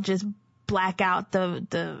returns. I'll just black out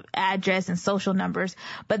the address and social numbers,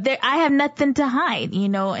 but I have nothing to hide,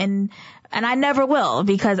 and I never will,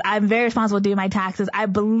 because I'm very responsible doing my taxes. I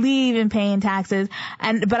believe in paying taxes,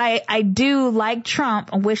 but I do, like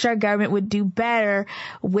Trump, wish our government would do better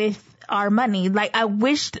with our money. Like, I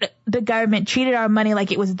wish the government treated our money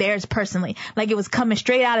like it was theirs personally, like it was coming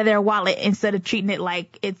straight out of their wallet instead of treating it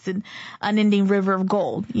like it's an unending river of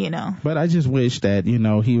gold, But I just wish that,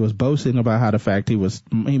 he was boasting about how the fact he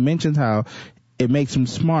mentions how it makes him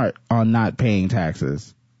smart on not paying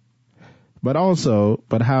taxes. But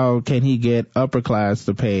how can he get upper class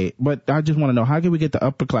to pay? But I just want to know, how can we get the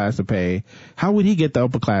upper class to pay? How would he get the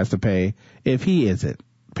upper class to pay if he isn't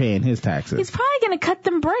paying his taxes? He's probably going to cut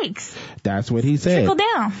them breaks. That's what he said. Trickle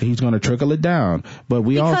down. He's going to trickle it down. But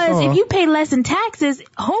because if you pay less in taxes,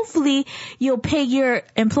 hopefully you'll pay your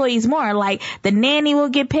employees more. Like, the nanny will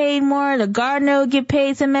get paid more, the gardener will get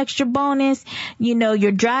paid some extra bonus,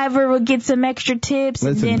 your driver will get some extra tips.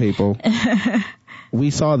 Listen, people. We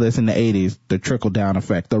saw this in the 80s, the trickle-down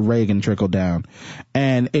effect, the Reagan trickle-down.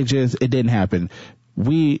 And it didn't happen.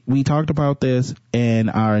 We talked about this in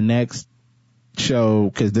our next show,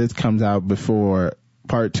 because this comes out before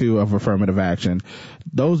part 2 of affirmative action.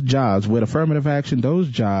 Those jobs, with affirmative action, those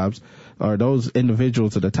jobs, or those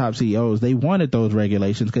individuals or the top CEOs, they wanted those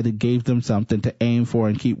regulations because it gave them something to aim for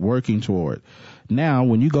and keep working toward. Now,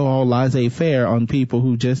 when you go all laissez-faire on people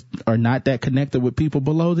who just are not that connected with people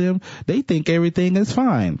below them, they think everything is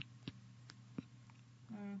fine.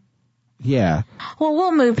 Yeah. Well,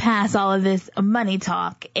 we'll move past all of this money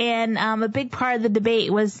talk. And a big part of the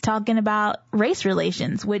debate was talking about race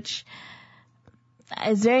relations, which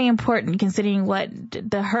is very important considering what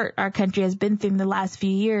the hurt our country has been through in the last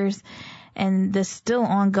few years, and the still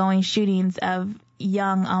ongoing shootings of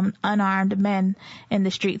young unarmed men in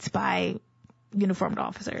the streets by uniformed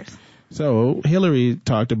officers. So Hillary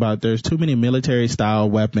talked about there's too many military style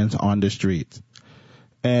weapons on the streets,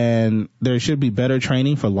 and there should be better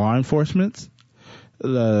training for law enforcement.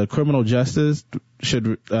 The criminal justice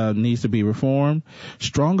needs to be reformed.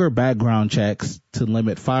 Stronger background checks to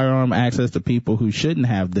limit firearm access to people who shouldn't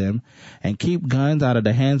have them, and keep guns out of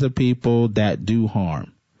the hands of people that do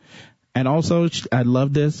harm. And also, I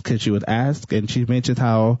love this because she was asked, and she mentioned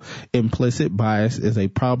how implicit bias is a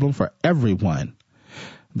problem for everyone.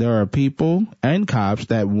 There are people and cops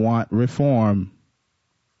that want reform,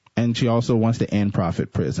 and she also wants to end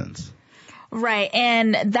profit prisons. Right,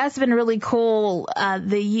 and that's been really cool.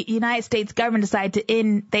 The United States government decided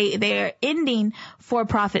to they are ending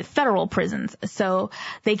for-profit federal prisons. So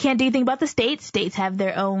they can't do anything about the states. States have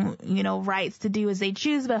their own, rights to do as they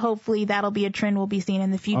choose, but hopefully that'll be a trend we'll be seeing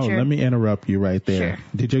in the future. Oh, let me interrupt you right there. Sure.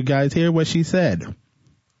 Did you guys hear what she said?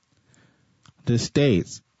 The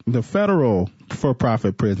states, the federal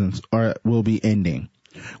for-profit prisons will be ending,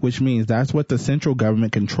 which means that's what the central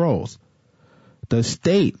government controls. The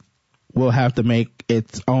state will have to make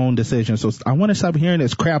its own decision. So I want to stop hearing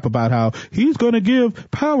this crap about how he's going to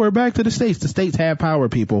give power back to the states. The states have power,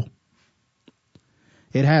 people.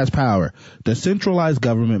 It has power. The centralized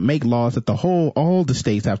government make laws that all the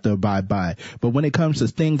states have to abide by. But when it comes to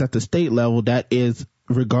things at the state level, that is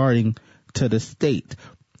regarding to the state.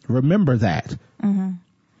 Remember that. Mm-hmm.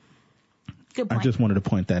 Good point. I just wanted to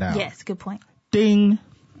point that out. Yes, good point. Ding.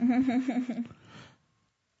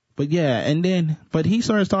 But but he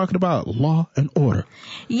starts talking about Law and Order.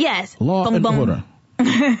 Yes. Law and Order.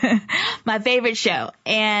 My favorite show.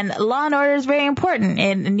 And Law and Order is very important.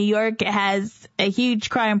 And New York has a huge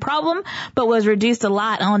crime problem, but was reduced a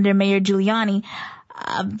lot under Mayor Giuliani.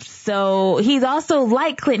 So he's also,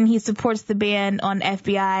 like Clinton, he supports the ban on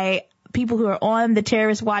FBI people who are on the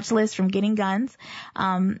terrorist watch list from getting guns.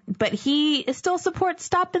 But he still supports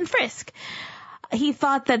stop and frisk. He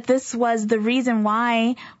thought that this was the reason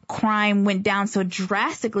why crime went down so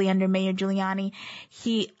drastically under Mayor Giuliani.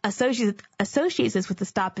 He associates this with the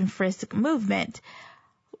stop and frisk movement,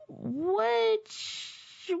 which,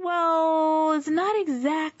 well, is not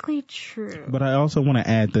exactly true. But I also want to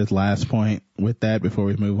add this last point with that before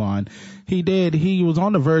we move on. He was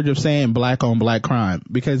on the verge of saying black on black crime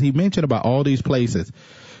because he mentioned about all these places.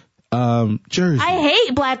 Jersey. I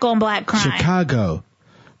hate black on black crime. Chicago.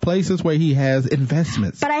 Places where he has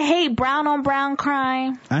investments. But I hate brown on brown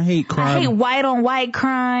crime. I hate crime. I hate white on white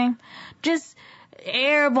crime. Just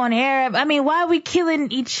Arab on Arab. I mean, why are we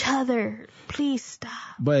killing each other? Please stop.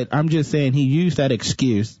 But I'm just saying he used that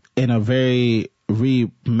excuse in a very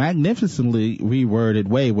magnificently reworded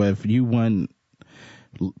way where if you weren't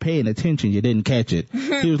paying attention, you didn't catch it.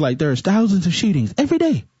 He was like, there's thousands of shootings every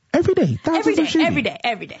day. Thousands of shootings.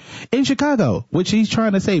 Every day. In Chicago, which he's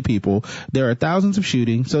trying to say, people, there are thousands of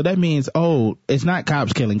shootings. So that means, it's not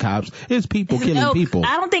cops killing cops. It's people killing people.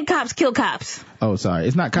 I don't think cops kill cops. Oh, sorry.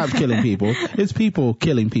 It's not cops killing people. It's people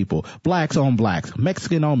killing people. Blacks on blacks.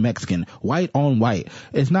 Mexican on Mexican. White on white.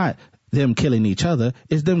 It's not them killing each other.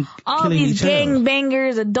 It's them killing each other. All these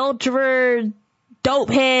gangbangers, adulterers, dope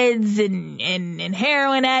heads, and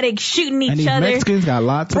heroin addicts shooting each other. And these Mexicans got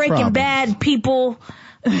lots of problems. Breaking Bad people.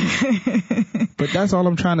 But that's all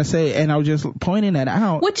I'm trying to say, and I was just pointing that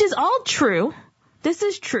out. Which is all true. This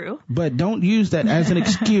is true. But don't use that as an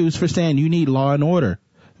excuse for saying you need law and order.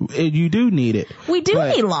 You do need it. We do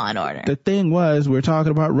need law and order. The thing was, we're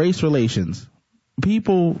talking about race relations.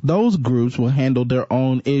 Those groups will handle their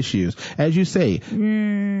own issues. As you say.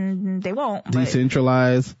 They won't.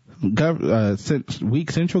 Decentralized,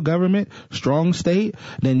 weak central government, strong state.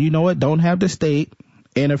 Then you know what? Don't have the state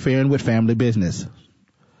interfering with family business.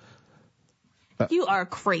 You are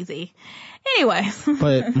crazy. Anyway.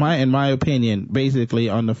 But in my opinion, basically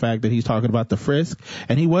on the fact that he's talking about the frisk,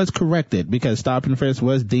 and he was corrected because stop and frisk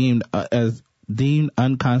was deemed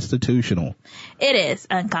unconstitutional. It is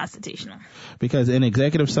unconstitutional. Because in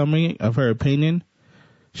executive summary of her opinion,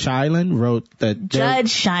 Shylin wrote that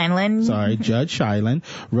Judge Shylin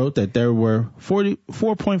wrote that there were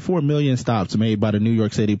 4.4 million stops made by the New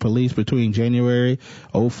York City Police between January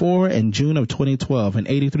 2004 and June of 2012, and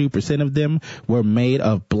 83% of them were made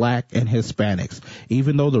of black and Hispanics,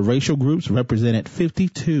 even though the racial groups represented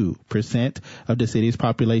 52% of the city's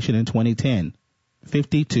population in 2010.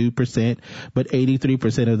 52%, but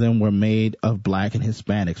 83% of them were made of black and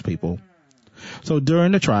Hispanics, people. So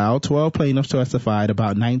during the trial, 12 plaintiffs testified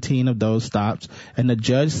about 19 of those stops, and the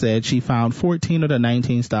judge said she found 14 of the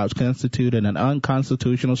 19 stops constituted an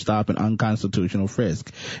unconstitutional stop and unconstitutional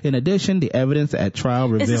frisk. In addition, the evidence at trial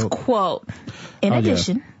revealed... This is quote. In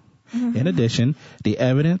addition, the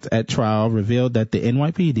evidence at trial revealed that the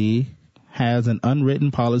NYPD has an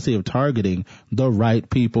unwritten policy of targeting the right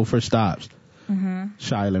people for stops.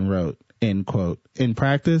 Shylin wrote, end quote. In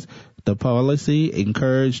practice, the policy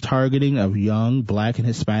encouraged targeting of young black and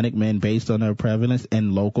Hispanic men based on their prevalence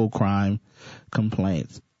in local crime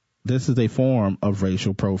complaints. This is a form of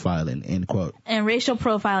racial profiling, end quote. And racial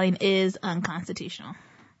profiling is unconstitutional.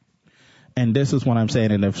 And this is what I'm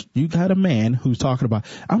saying. And if you got a man who's talking about,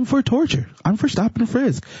 I'm for torture, I'm for stop and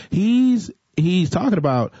frisk. He's talking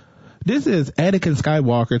about, this is Anakin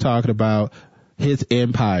Skywalker talking about his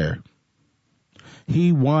empire.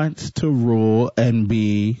 He wants to rule and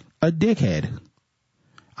be a dickhead.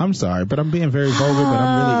 I'm sorry, but I'm being very vulgar, but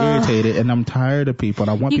I'm really irritated and I'm tired of people.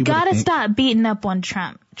 And I want people to think. You gotta stop beating up on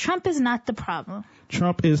Trump. Trump is not the problem.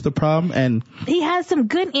 Trump is the problem, and he has some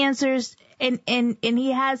good answers, and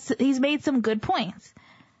he's made some good points.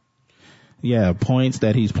 Yeah, points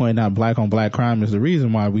that he's pointing out. Black on black crime is the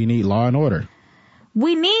reason why we need law and order.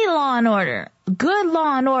 We need law and order. Good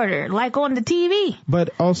law and order, like on the TV.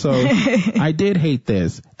 But also, I did hate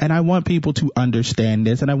this, and I want people to understand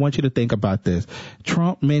this, and I want you to think about this.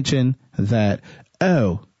 Trump mentioned that,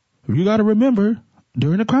 you gotta remember,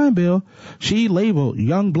 during the crime bill, she labeled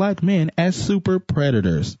young black men as super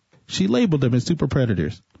predators. She labeled them as super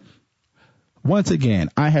predators. Once again,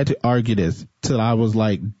 I had to argue this till I was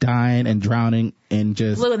like dying and drowning in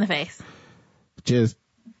just... blue in the face.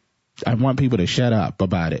 I want people to shut up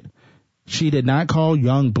about it. She did not call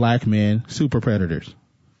young black men super predators.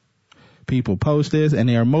 People post this and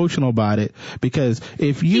they're emotional about it because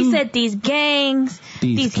if you... She said these gangs,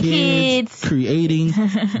 these kids creating,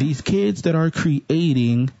 these kids that are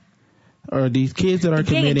creating, or these kids that are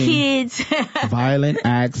committing violent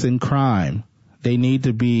acts and crime. They need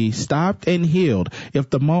to be stopped and healed. If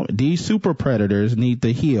these super predators need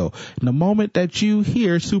to heal. The moment that you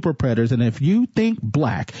hear super predators, and if you think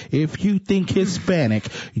black, if you think Hispanic,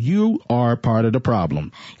 you are part of the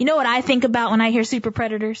problem. You know what I think about when I hear super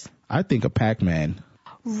predators? I think of Pac-Man.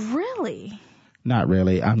 Really? Not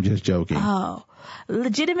really. I'm just joking. Oh,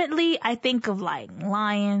 legitimately, I think of like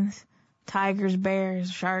lions, tigers, bears,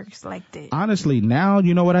 sharks, like that. Honestly, now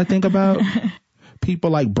you know what I think about?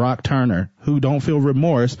 People like Brock Turner who don't feel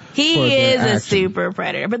remorse. He is a super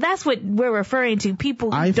predator, but that's what we're referring to.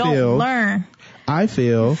 People who don't learn. I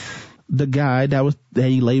feel the guy that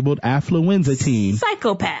he labeled affluenza teen.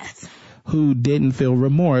 Psychopath. Who didn't feel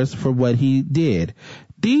remorse for what he did.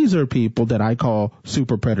 These are people that I call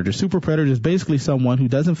super predators. Super predator is basically someone who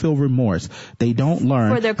doesn't feel remorse. They don't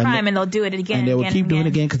learn. For their crime and they'll do it again. And they will keep doing it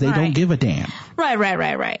again because they don't give a damn.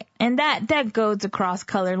 Right. And that goes across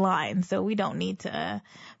color lines. So we don't need to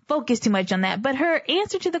focus too much on that. But her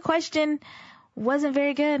answer to the question wasn't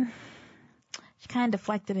very good. She kind of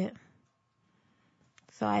deflected it.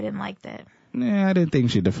 So I didn't like that. Nah, I didn't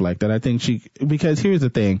think she deflected. I think because here's the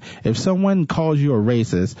thing. If someone calls you a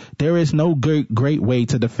racist, there is no great way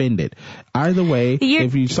to defend it. Either way,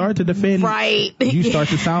 if you start to defend, you start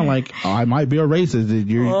to sound like, I might be a racist.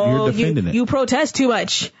 You're defending it. You protest too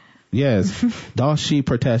much. Yes. Does she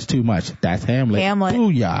protest too much? That's Hamlet.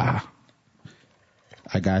 Booyah.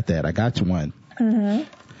 I got that. I got you one. Mm-hmm.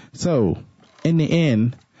 So, in the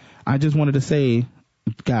end, I just wanted to say,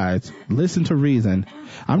 guys, listen to reason.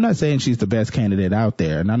 I'm not saying she's the best candidate out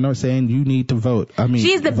there, and I'm not saying you need to vote.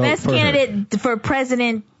 She's the best candidate for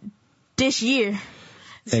president this year.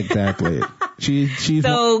 Exactly. She's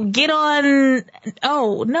so get on.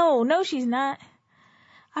 Oh, no, she's not.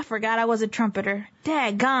 I forgot I was a trumpeter.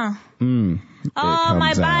 Daggone. Oh,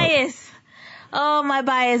 my bias. Oh, my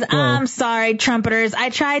bias. Well, I'm sorry, trumpeters. I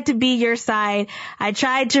tried to be your side. I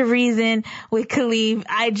tried to reason with Khalif.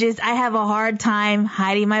 I have a hard time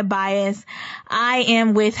hiding my bias. I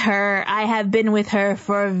am with her. I have been with her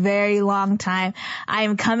for a very long time. I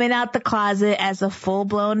am coming out the closet as a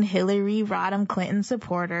full-blown Hillary Rodham Clinton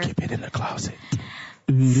supporter. Keep it in the closet.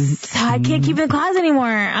 So I can't keep it in the closet anymore.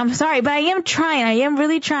 I'm sorry, but I am trying. I am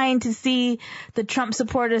really trying to see the Trump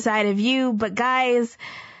supporter side of you. But guys,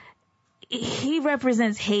 he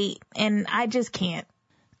represents hate, and I just can't.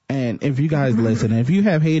 And if you guys listen, if you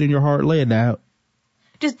have hate in your heart, lay it out.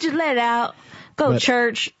 Just let it out. Go to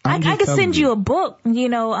church. I could send you a book,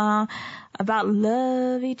 about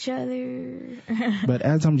love each other. But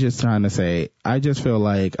as I'm just trying to say, I just feel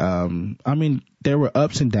like, there were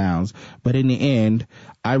ups and downs, but in the end,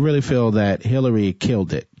 I really feel that Hillary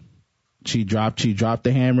killed it. She dropped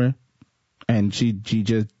the hammer, and she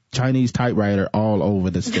just Chinese typewriter all over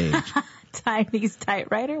the stage. Chinese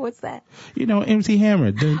typewriter? What's that? MC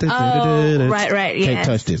Hammer. Right. Yes. Can't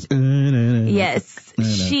touch this. Yes.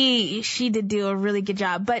 She did do a really good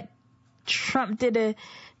job, but Trump did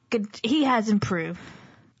he has improved.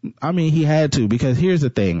 He had to, because here's the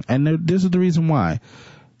thing, and this is the reason why.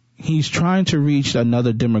 He's trying to reach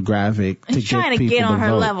another demographic to get on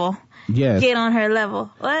her level. Yes. Get on her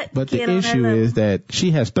level. What? But the issue is that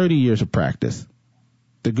she has 30 years of practice.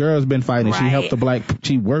 The girl's been fighting. Right.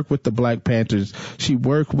 She worked with the Black Panthers. She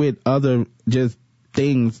worked with other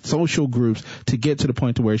things, social groups, to get to the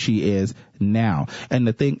point to where she is now.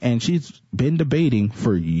 And she's been debating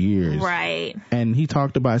for years. Right. And he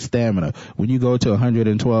talked about stamina. When you go to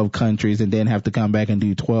 112 countries and then have to come back and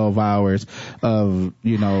do 12 hours of,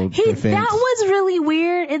 defense. That was really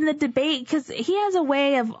weird in the debate, because he has a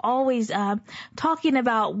way of always talking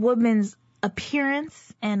about women's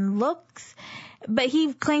appearance and looks. But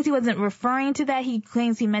he claims he wasn't referring to that. He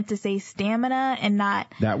claims he meant to say stamina and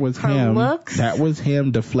not that was her him. looks. That was him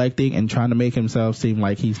deflecting and trying to make himself seem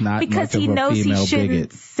like he's not because much of a female bigot. Because he knows he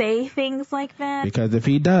shouldn't say things like that. Because if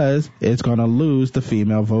he does, it's going to lose the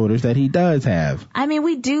female voters that he does have.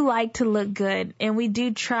 We do like to look good, and we do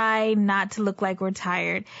try not to look like we're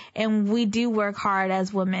tired, and we do work hard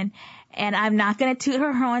as women. And I'm not going to toot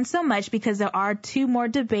her horn so much because there are 2 more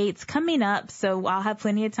debates coming up, so I'll have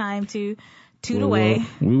plenty of time to toot away.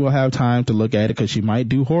 We will have time to look at it, because she might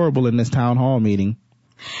do horrible in this town hall meeting.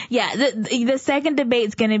 Yeah, the second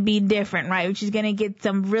debate's going to be different, right? She's going to get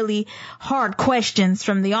some really hard questions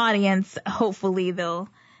from the audience. Hopefully they'll,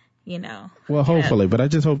 Well, hopefully, but I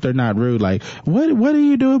just hope they're not rude. Like, what do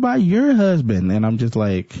you do about your husband? And I'm just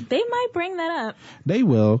like, they might bring that up. They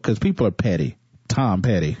will, because people are petty. Tom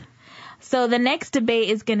Petty. So the next debate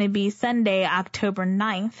is going to be Sunday, October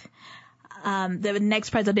 9th. The next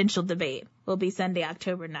presidential debate will be Sunday,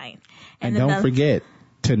 October 9th. And don't forget,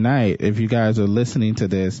 tonight, if you guys are listening to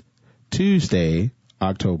this, Tuesday,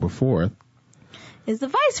 October 4th, is the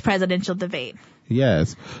vice presidential debate.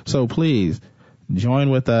 Yes. So please join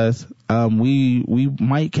with us. We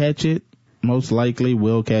might catch it. Most likely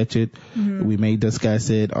we'll catch it. Mm-hmm. We may discuss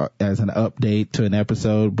it as an update to an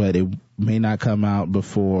episode, but it may not come out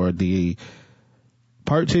before the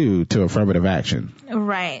part 2 to affirmative action.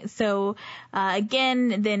 Right. So,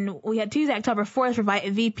 again, then we had Tuesday, October 4th for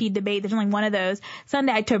VP debate. There's only one of those.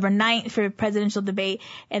 Sunday, October 9th for presidential debate.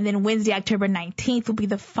 And then Wednesday, October 19th will be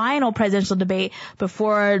the final presidential debate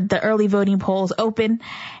before the early voting polls open.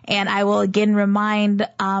 And I will again remind,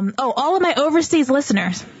 all of my overseas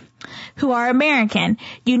listeners who are American,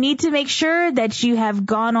 you need to make sure that you have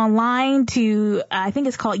gone online to, I think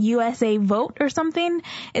it's called USA Vote or something.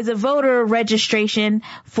 It's a voter registration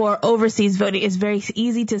for overseas voting. It's very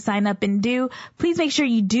easy to sign up and do. Please make sure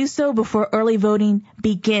you do so before early voting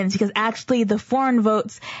begins, because actually the foreign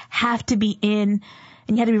votes have to be in,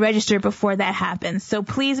 and you have to be registered before that happens. So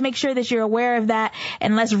please make sure that you're aware of that,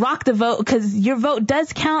 and let's rock the vote, because your vote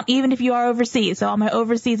does count even if you are overseas. So all my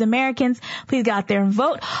overseas Americans, please go out there and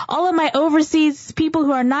vote. All of my overseas people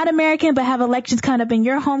who are not American but have elections coming up in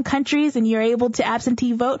your home countries and you're able to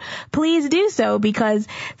absentee vote, please do so, because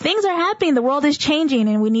things are happening. The world is changing,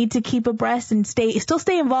 and we need to keep abreast and still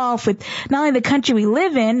stay involved with not only the country we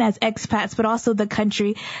live in as expats, but also the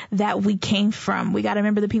country that we came from. We got to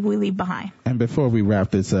remember the people we leave behind. And before we wrap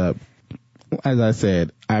this up, as I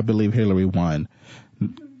said, I believe Hillary won.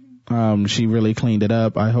 She really cleaned it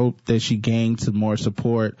up. I hope that she gained some more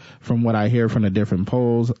support from what I hear from the different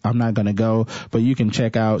polls. I'm not going to go, but you can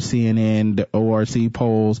check out CNN, the ORC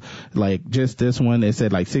polls. Like just this one, it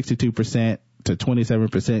said like 62% to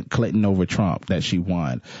 27% Clinton over Trump that she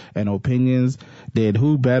won. And opinions did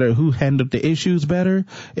who handled the issues better?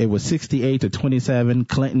 It was 68 to 27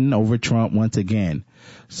 Clinton over Trump once again.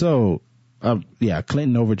 So,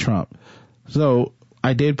 Clinton over Trump. So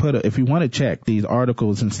I did if you want to check these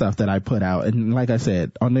articles and stuff that I put out, and like I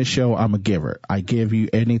said, on this show, I'm a giver. I give you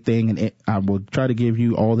anything, and I will try to give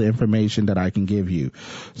you all the information that I can give you.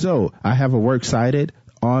 So I have a works cited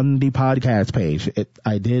on the podcast page.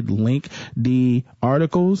 I did link the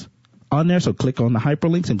articles on there, so click on the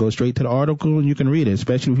hyperlinks and go straight to the article, and you can read it,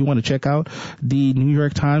 especially if you want to check out the New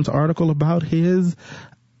York Times article about his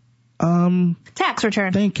tax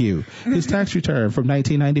return. Thank you. His tax return from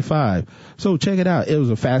 1995. So check it out. It was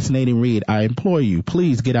a fascinating read. I implore you,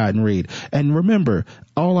 please get out and read. And remember,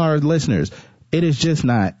 all our listeners, it is just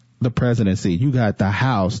not the presidency. You got the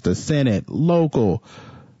House, the Senate, local.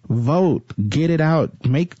 Vote, get it out,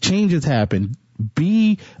 make changes happen.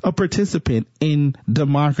 Be a participant in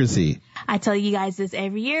democracy. I tell you guys this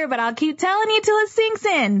every year, but I'll keep telling you till it sinks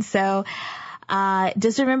in. So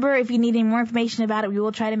just remember, if you need any more information about it, we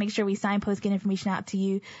will try to make sure we signpost, get information out to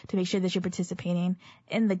you to make sure that you're participating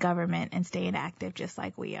in the government and staying active just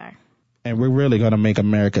like we are. And we're really going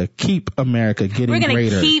to keep America getting greater. We're going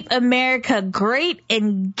to keep America great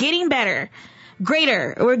and getting better.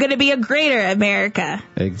 Greater. We're going to be a greater America.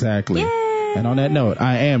 Exactly. Yay. And on that note,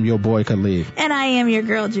 I am your boy Khalid. And I am your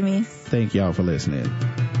girl, Jamise. Thank y'all for listening.